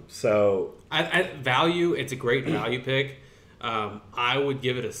 So at value, it's a great value pick. I would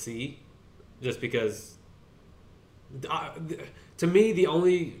give it a C, just because. To me, the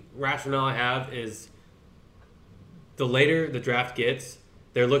only rationale I have is the later the draft gets,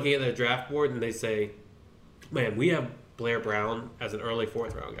 they're looking at their draft board and they say, "Man, we have Blair Brown as an early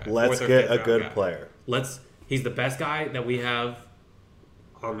fourth round guy. Let's get a good player. He's the best guy that we have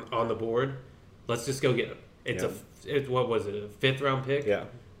on the board. Let's just go get him. What was it? A fifth round pick? Yeah.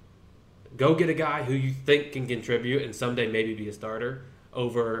 Go get a guy who you think can contribute and someday maybe be a starter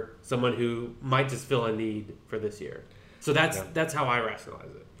over someone who might just fill a need for this year." So that's how I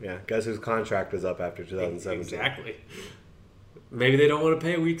rationalize it. Yeah, guess whose contract is up after 2017. Exactly. Maybe they don't want to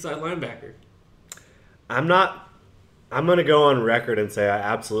pay a weak side linebacker. I'm going to go on record and say I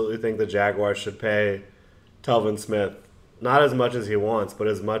absolutely think the Jaguars should pay Telvin Smith not as much as he wants, but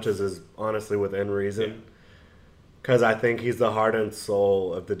as much as is honestly within reason. Because I think he's the heart and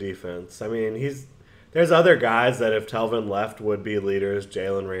soul of the defense. I mean, there's other guys that if Telvin left would be leaders,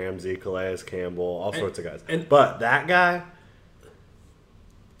 Jalen Ramsey, Calais Campbell, all sorts of guys. But that guy,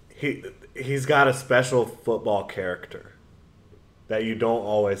 he's got a special football character that you don't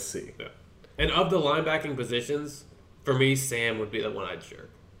always see. Yeah. And of the linebacking positions, for me, Sam would be the one I'd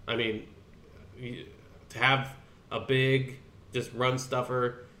shirk. I mean, to have a big, just run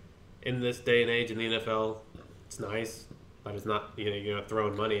stuffer in this day and age in the NFL, it's nice. But it's not, you're not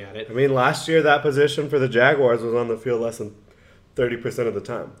throwing money at it. I mean, last year that position for the Jaguars was on the field less than 30% of the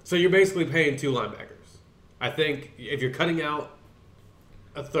time. So you're basically paying two linebackers. I think if you're cutting out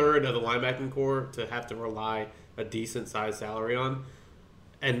a third of the linebacking core to have to rely a decent sized salary on,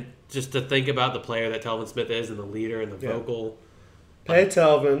 and just to think about the player that Telvin Smith is and the leader and the vocal. Pay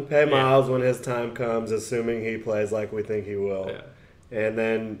Telvin, pay Miles when his time comes, assuming he plays like we think he will. Yeah. And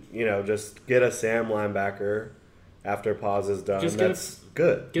then, just get a Sam linebacker. After pause is done, that's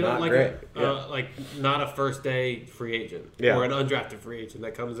good. Get not like great. Not a first day free agent or an undrafted free agent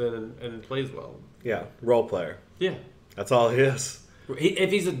that comes in and plays well. Yeah, role player. Yeah, that's all he is.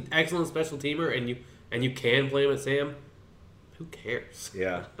 If he's an excellent special teamer and you can play him at Sam, who cares?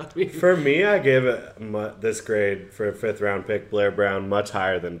 Yeah. For me, I gave it this grade for a fifth round pick, Blair Brown, much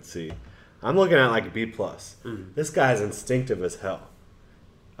higher than C. I'm looking at like a B+. This guy's instinctive as hell.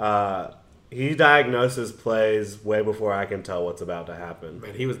 He diagnoses plays way before I can tell what's about to happen.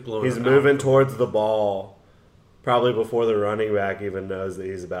 Man, he was blowing. He's moving towards the ball, probably before the running back even knows that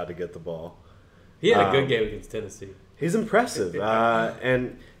he's about to get the ball. He had a good game against Tennessee. He's impressive,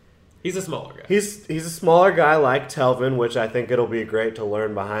 and He's a smaller guy. He's a smaller guy like Telvin, which I think it'll be great to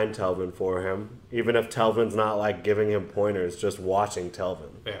learn behind Telvin for him. Even if Telvin's not like giving him pointers, just watching Telvin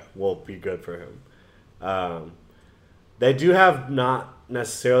will be good for him. They do have not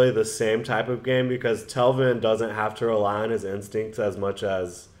necessarily the same type of game because Telvin doesn't have to rely on his instincts as much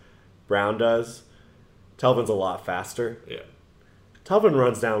as Brown does. Telvin's a lot faster. Yeah. Telvin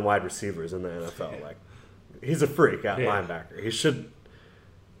runs down wide receivers in the NFL. Like, he's a freak at linebacker. He should.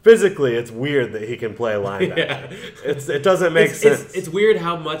 Physically, it's weird that he can play linebacker. It doesn't make sense. It's weird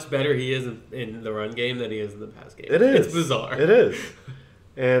how much better he is in the run game than he is in the pass game. It is. It's bizarre. It is.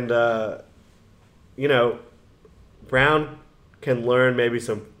 And, Brown can learn maybe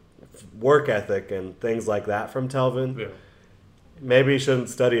some work ethic and things like that from Telvin. Yeah. Maybe he shouldn't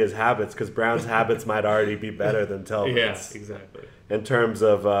study his habits because Brown's habits might already be better than Telvin's. Yeah, exactly. In terms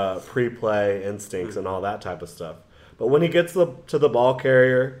of pre-play instincts and all that type of stuff. But when he gets to the ball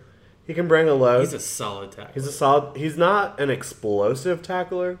carrier, he can bring a load. He's a solid tackler. He's not an explosive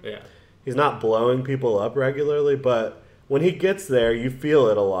tackler. Yeah. He's not blowing people up regularly, but when he gets there, you feel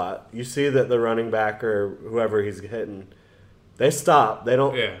it a lot. You see that the running back or whoever he's hitting, they stop. They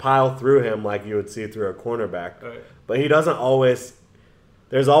don't pile through him like you would see through a cornerback. Right. But he doesn't always –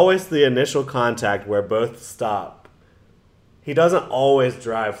 there's always the initial contact where both stop. He doesn't always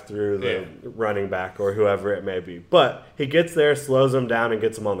drive through the running back or whoever it may be. But he gets there, slows him down, and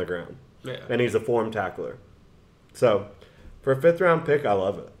gets him on the ground. Yeah. And he's a form tackler. So, for a fifth-round pick, I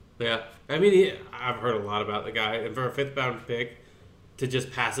love it. Yeah. I mean, I've heard a lot about the guy. And for a fifth-round pick, to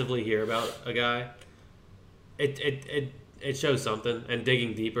just passively hear about a guy, it shows something. And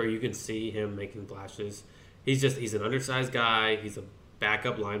digging deeper, you can see him making flashes. He's an undersized guy. He's a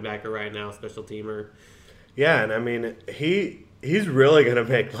backup linebacker right now, special teamer. Yeah, and I mean, he's really going to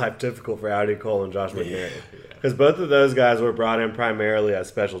make life difficult for Audi Cole and Josh McNary. Because both of those guys were brought in primarily as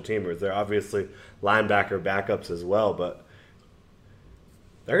special teamers. They're obviously linebacker backups as well, but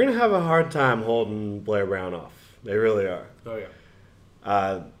they're going to have a hard time holding Blair Brown off. They really are. Oh,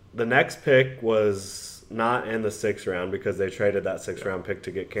 yeah. The next pick was not in the 6th round because they traded that 6th-round pick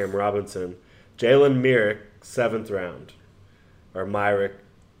to get Cam Robinson. Jalen Myrick, 7th round. Or Myrick.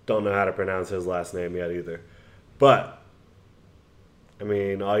 Don't know how to pronounce his last name yet either. But, I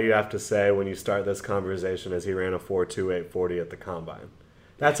mean, all you have to say when you start this conversation is he ran a 4.28 40 at the Combine.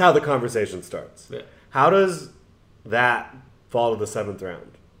 That's how the conversation starts. Yeah. How does that fall to the 7th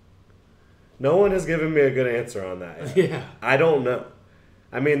round? No one has given me a good answer on that yet. Yeah. I don't know.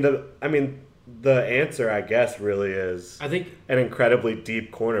 I mean, the answer, I guess, really is I think an incredibly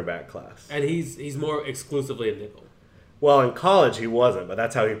deep cornerback class. And he's more exclusively a nickel. Well, in college he wasn't, but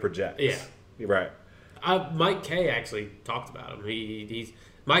that's how he projects. Yeah. Right. Mike K actually talked about him. He's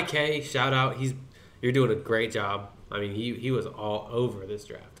Mike K, shout out. You're doing a great job. I mean, he was all over this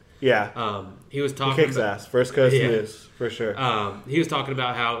draft. Yeah. He was talking he kicks ass. First Coast News, for sure. He was talking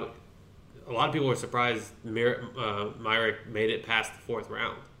about how a lot of people were surprised Myrick made it past the 4th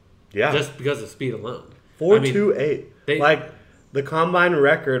round. Yeah. Just because of speed alone. 4.28. Like, the Combine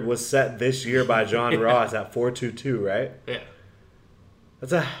record was set this year by John Ross at 4.22, right? Yeah.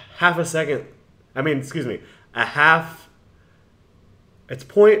 That's a half a second. I mean, excuse me. A half. It's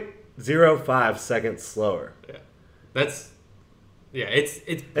 0.05 seconds slower. Yeah. That's. Yeah, it's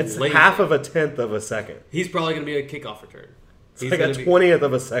half of a tenth of a second. He's probably going to be a kickoff return. He's like a 20th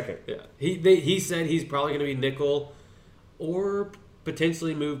of a second. Yeah. He said he's probably going to be nickel or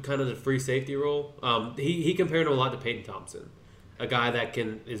potentially move kind of the free safety role. He compared him a lot to Peyton Thompson. A guy that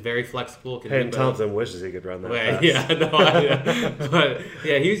is very flexible. Peyton Thompson wishes he could run that fast. Yeah, but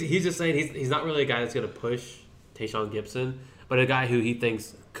yeah, he's just saying he's not really a guy that's going to push Tayshaun Gibson, but a guy who he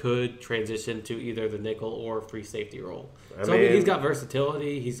thinks could transition to either the nickel or free safety role. I mean, he's got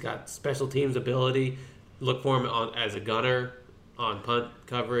versatility. He's got special teams ability. Look for him as a gunner on punt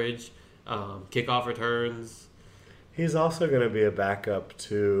coverage, kickoff returns. He's also going to be a backup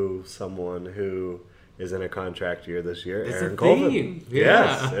to someone who is in a contract year this year. It's Aaron a Colvin. theme.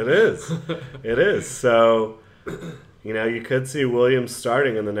 Yes, it is. It is. So, you could see Williams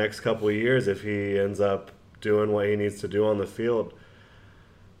starting in the next couple of years if he ends up doing what he needs to do on the field.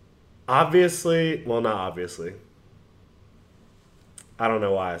 Obviously, well, not obviously. I don't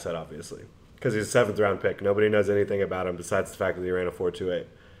know why I said obviously. Because he's a 7th-round pick. Nobody knows anything about him besides the fact that he ran a 4.28.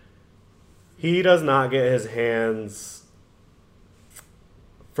 He does not get his hands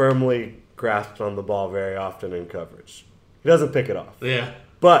firmly grasped on the ball very often in coverage. He doesn't pick it off. Yeah.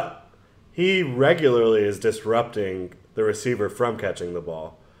 But he regularly is disrupting the receiver from catching the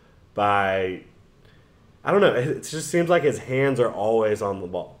ball by, I don't know, it just seems like his hands are always on the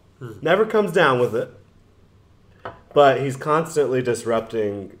ball. Never comes down with it, but he's constantly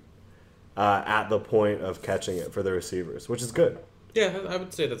disrupting at the point of catching it for the receivers, which is good. Yeah, I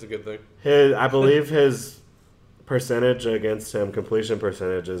would say that's a good thing. I believe his percentage against him, completion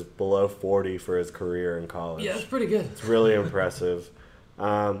percentage, is below 40 for his career in college. Yeah, that's pretty good. It's really impressive.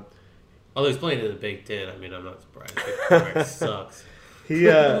 Although he's playing in the Big Ten, I mean, I'm not surprised. It sucks. He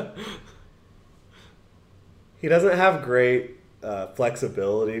doesn't have great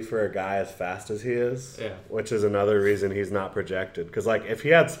flexibility for a guy as fast as he is, which is another reason he's not projected. Because like if he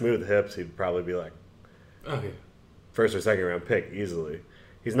had smooth hips, he'd probably be like first or second round pick easily.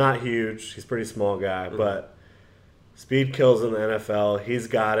 He's not huge. He's a pretty small guy, but speed kills in the NFL. He's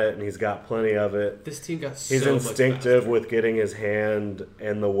got it, and he's got plenty of it. This team got He's so instinctive much with getting his hand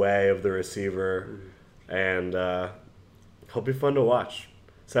in the way of the receiver, and he'll be fun to watch.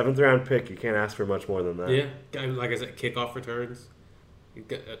 7th round pick, you can't ask for much more than that. Yeah, like I said, kickoff returns. You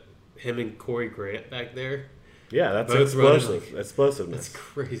got him and Corey Grant back there. Yeah, that's Both explosive. Explosiveness. That's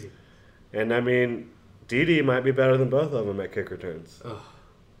crazy. And I mean, Dede might be better than both of them at kick returns.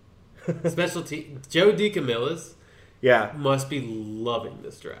 Special team. Joe DeCamillis must be loving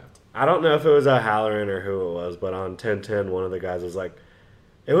this draft. I don't know if it was Halloran or who it was, but on 10-10, one of the guys was like,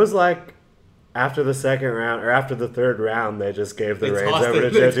 it was like after the second round, or after the third round, they just gave the reins over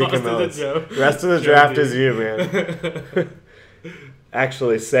to Joe DeCamillis. The rest of the draft is you, man.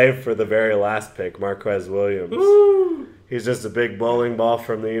 Actually, save for the very last pick, Marquez Williams. Woo! He's just a big bowling ball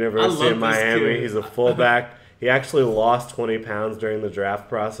from the University of Miami. He's a fullback. He actually lost 20 pounds during the draft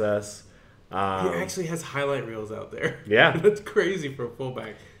process. He actually has highlight reels out there. Yeah. That's crazy for a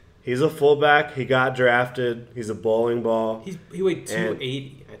fullback. He's a fullback. He got drafted. He's a bowling ball. He weighed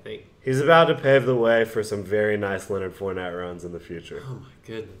 280, I think. He's about to pave the way for some very nice Leonard Fournette runs in the future. Oh, my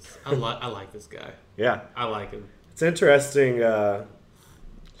goodness. I like this guy. Yeah. I like him. It's interesting.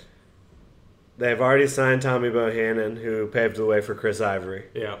 They've already signed Tommy Bohannon, who paved the way for Chris Ivory.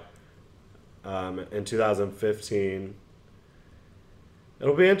 Yeah. In 2015.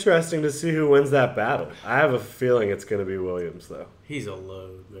 It'll be interesting to see who wins that battle. I have a feeling it's going to be Williams, though. He's a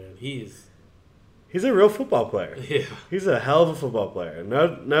load, man. He's a real football player. Yeah. He's a hell of a football player.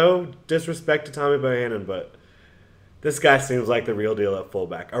 No disrespect to Tommy Bohannon, but this guy seems like the real deal at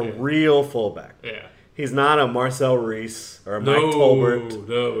fullback. Real fullback. Yeah. He's not a Marcel Reese or a Mike Tolbert.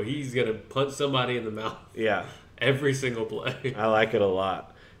 No, he's going to punch somebody in the mouth. Yeah. Every single play. I like it a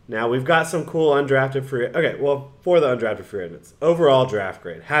lot. Now, we've got some cool undrafted free... Okay, well, for the undrafted free agents. Overall draft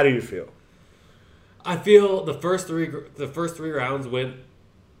grade, how do you feel? I feel the first three rounds went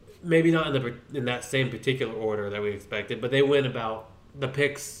maybe not in that same particular order that we expected, but they went about the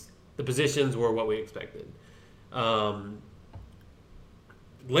picks, the positions were what we expected.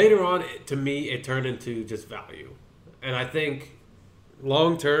 Later on, to me, it turned into just value. And I think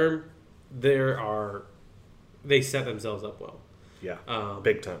long term, they set themselves up well. Yeah,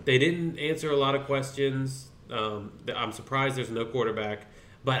 big time. They didn't answer a lot of questions. I'm surprised there's no quarterback.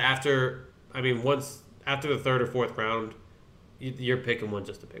 But after the third or fourth round, you're picking one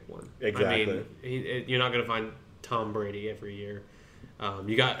just to pick one. Exactly. I mean, you're not going to find Tom Brady every year.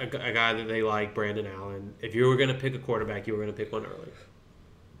 You got a guy that they like, Brandon Allen. If you were going to pick a quarterback, you were going to pick one early.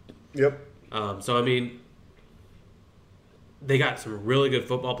 Yep. So, I mean, they got some really good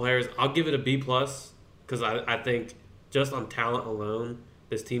football players. I'll give it a B+, because I think just on talent alone,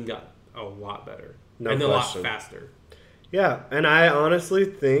 this team got a lot better. And a lot faster. Yeah, and I honestly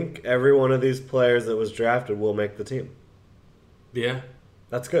think every one of these players that was drafted will make the team. Yeah.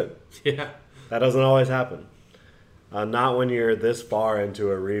 That's good. Yeah. That doesn't always happen. Not when you're this far into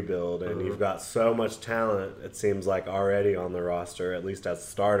a rebuild and you've got so much talent, it seems like, already on the roster, at least as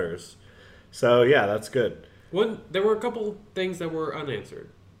starters. So, yeah, that's good. There were a couple things that were unanswered.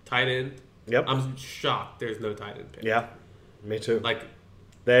 Tight end. Yep. I'm shocked there's no tight end pick. Yeah, me too. Like,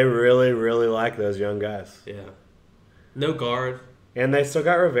 they really, really like those young guys. Yeah. No guard. And they still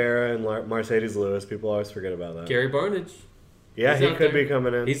got Rivera and Mercedes Lewis. People always forget about that. Gary Barnage. Yeah, he could be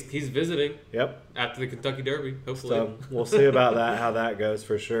coming in. He's visiting. Yep. After the Kentucky Derby, hopefully. So we'll see about that, how that goes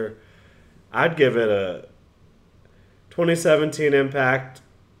for sure. I'd give it a 2017 impact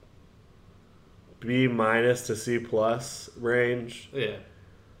B- to C+ range. Yeah.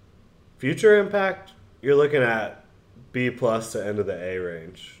 Future impact, you're looking at B+ to end of the A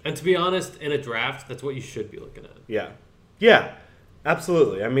range. And to be honest, in a draft, that's what you should be looking at. Yeah. Yeah,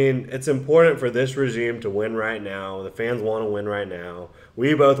 absolutely. I mean, it's important for this regime to win right now. The fans want to win right now.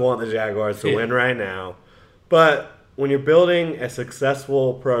 We both want the Jaguars to win right now. But when you're building a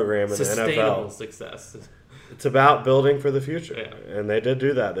successful program in the NFL, sustainable success, it's about building for the future. Yeah. And they did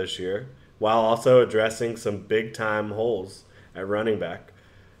do that this year, while also addressing some big-time holes at running back.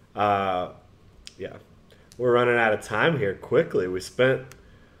 Yeah. We're running out of time here quickly. We spent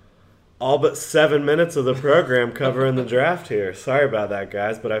all but 7 minutes of the program covering the draft here. Sorry about that,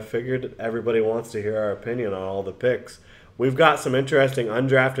 guys, but I figured everybody wants to hear our opinion on all the picks. We've got some interesting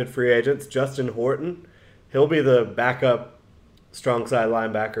undrafted free agents. Justin Horton, he'll be the backup strong side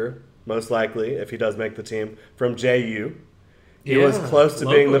linebacker, most likely, if he does make the team, from JU. He was close to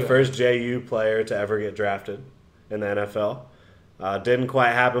being the first JU player to ever get drafted in the NFL. Didn't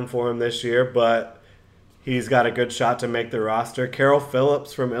quite happen for him this year, but he's got a good shot to make the roster. Carroll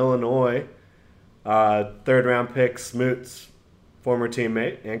Phillips from Illinois, third-round pick, Smoot's former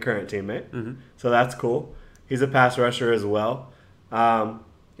teammate and current teammate. Mm-hmm. So that's cool. He's a pass rusher as well. I'm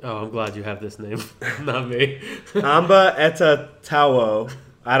glad you have this name, not me. Amba Etatawo.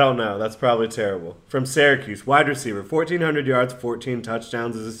 I don't know. That's probably terrible. From Syracuse, wide receiver, 1,400 yards, 14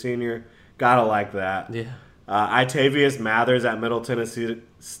 touchdowns as a senior. Gotta like that. Yeah. Itavius Mathers at Middle Tennessee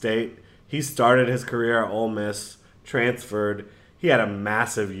State. He started his career at Ole Miss, transferred. He had a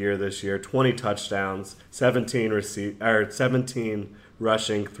massive year this year, 20 touchdowns, 17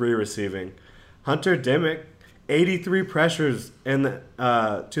 rushing, 3 receiving. Hunter Dimick, 83 pressures in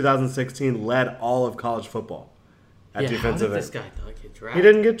 2016, led all of college football at defensive end. How did this guy not get drafted? He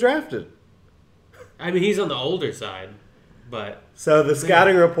didn't get drafted. I mean, he's on the older side, but... So the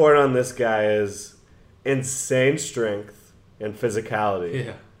scouting report on this guy is insane strength and physicality.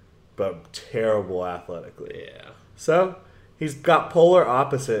 Yeah. But terrible athletically. Yeah. So he's got polar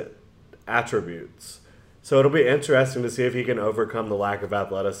opposite attributes. So it'll be interesting to see if he can overcome the lack of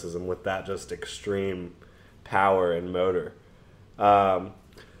athleticism with that just extreme power and motor.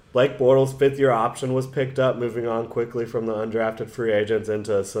 Blake Bortles' fifth-year option was picked up, moving on quickly from the undrafted free agents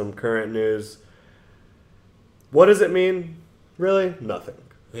into some current news. What does it mean? Really? Nothing.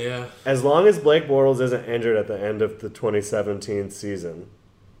 Yeah. As long as Blake Bortles isn't injured at the end of the 2017 season,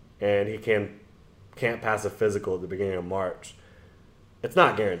 and he can't pass a physical at the beginning of March, it's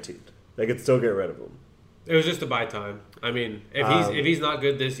not guaranteed. They could still get rid of him. It was just a buy time. I mean, if he's not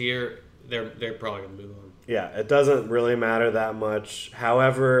good this year, they're probably gonna move on. Yeah, it doesn't really matter that much.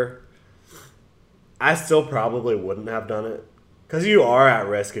 However, I still probably wouldn't have done it because you are at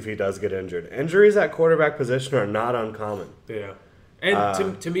risk if he does get injured. Injuries at quarterback position are not uncommon. Yeah,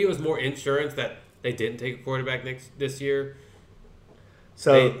 and to me, it was more insurance that they didn't take a quarterback this year.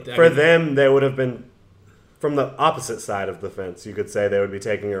 So for them, they would have been from the opposite side of the fence. You could say they would be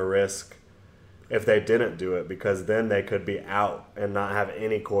taking a risk if they didn't do it, because then they could be out and not have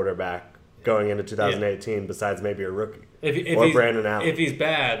any quarterback going into 2018 besides maybe a rookie or Brandon Allen. If he's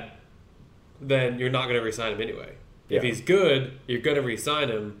bad, then you're not going to re-sign him anyway. Yeah. If he's good, you're going to re-sign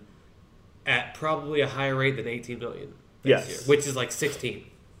him at probably a higher rate than $18 million next year, which is like 16.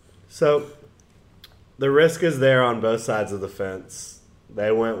 So the risk is there on both sides of the fence.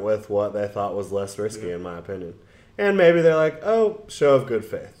 They went with what they thought was less risky, in my opinion. And maybe they're like, oh, show of good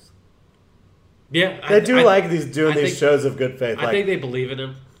faith. Yeah. They like doing these shows of good faith. I think they believe in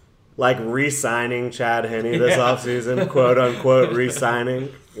him. Like re-signing Chad Henne this offseason, quote-unquote re-signing.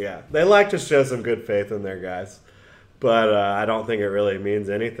 Yeah, they like to show some good faith in their guys. But I don't think it really means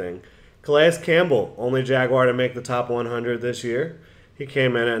anything. Calais Campbell, only Jaguar to make the top 100 this year. He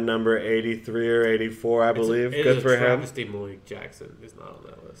came in at number 83 or 84, I believe. Good for him. It's a travesty Malik Jackson is not on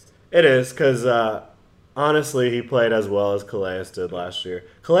that list. It is, because honestly, he played as well as Calais did last year.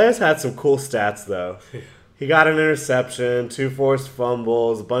 Calais had some cool stats, though. He got an interception, 2 forced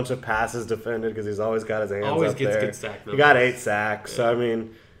fumbles, a bunch of passes defended because he's always got his hands up there. Always gets good sack numbers. He got 8 sacks. Yeah. So, I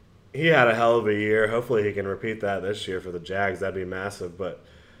mean, he had a hell of a year. Hopefully he can repeat that this year for the Jags. That'd be massive. But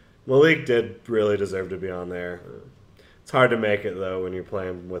Malik did really deserve to be on there. It's hard to make it, though, when you're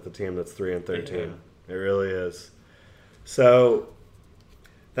playing with a team that's 3-13. Yeah. It really is. So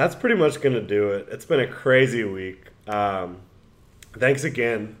that's pretty much going to do it. It's been a crazy week. Thanks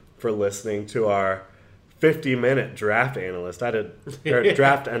again for listening to our 50-minute draft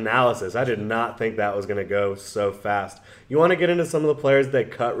draft analysis. I did not think that was going to go so fast. You want to get into some of the players they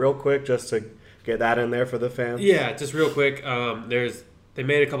cut real quick just to get that in there for the fans? Yeah, just real quick. They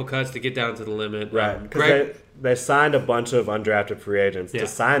made a couple cuts to get down to the limit. Right, because they signed a bunch of undrafted free agents. Yeah. To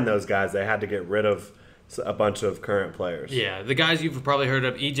sign those guys, they had to get rid of a bunch of current players. Yeah, the guys you've probably heard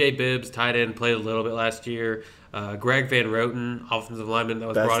of, E.J. Bibbs, tight end, played a little bit last year. Greg Van Roten, offensive lineman that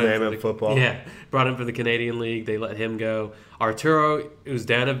was best brought in name in football. Yeah, brought in for the Canadian League. They let him go. Arturo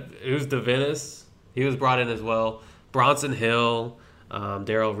Uzdavinis, he was brought in as well. Bronson Hill,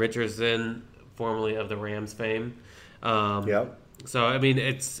 Daryl Richardson, formerly of the Rams fame. Yep. So, I mean,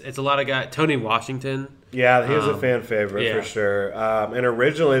 it's a lot of guys. Tony Washington. Yeah, he was a fan favorite for sure. And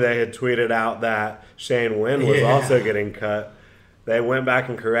originally they had tweeted out that Shane Wynn was also getting cut. they went back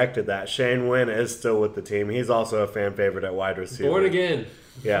and corrected that. Shane Wynn is still with the team. He's also a fan favorite at wide receiver. Born again.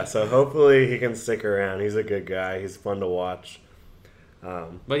 Yeah, so hopefully he can stick around. He's a good guy. He's fun to watch.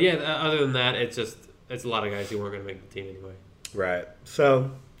 But yeah, other than that, it's a lot of guys who weren't going to make the team anyway. Right.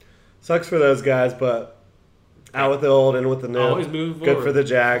 So, sucks for those guys, but out with the old, in with the new. Always moving forward. Good for the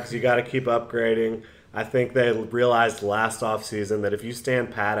Jags. You got to keep upgrading. I think they realized last offseason that if you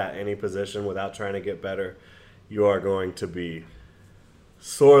stand pat at any position without trying to get better, you are going to be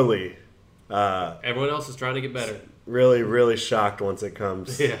sorely everyone else is trying to get better. Really, really shocked once it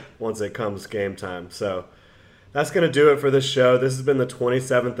comes game time. So that's going to do it for this show. This has been the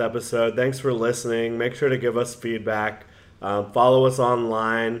 27th episode. Thanks for listening. Make sure to give us feedback. Follow us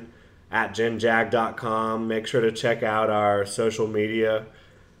online at GenJag.com. Make sure to check out our social media,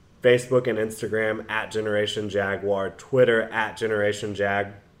 Facebook and Instagram at Generation Jaguar, Twitter at Generation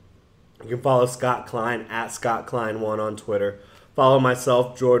Jag. You can follow Scott Klein at Scott Klein1 on Twitter. Follow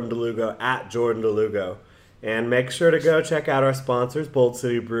myself, Jordan DeLugo, at Jordan DeLugo. And make sure to go check out our sponsors, Bold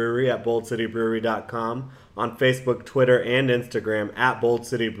City Brewery at boldcitybrewery.com, on Facebook, Twitter, and Instagram at Bold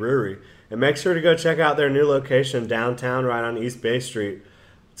City Brewery. And make sure to go check out their new location downtown right on East Bay Street.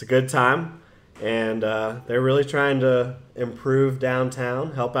 It's a good time, and they're really trying to improve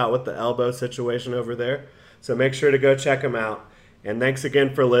downtown, help out with the elbow situation over there. So make sure to go check them out. And thanks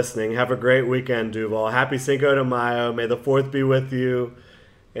again for listening. Have a great weekend, Duval. Happy Cinco de Mayo. May the 4th be with you.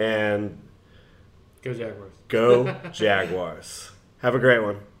 And go Jaguars. Go Jaguars. Have a great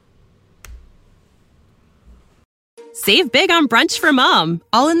one. Save big on brunch for mom,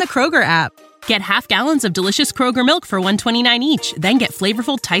 all in the Kroger app. Get half gallons of delicious Kroger milk for $1.29 each. Then get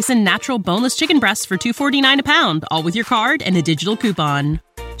flavorful Tyson natural boneless chicken breasts for $2.49 a pound, all with your card and a digital coupon.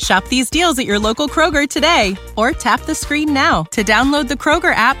 Shop these deals at your local Kroger today, or tap the screen now to download the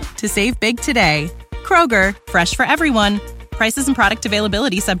Kroger app to save big today. Kroger, fresh for everyone. Prices and product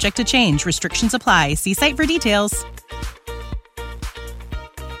availability subject to change. Restrictions apply. See site for details.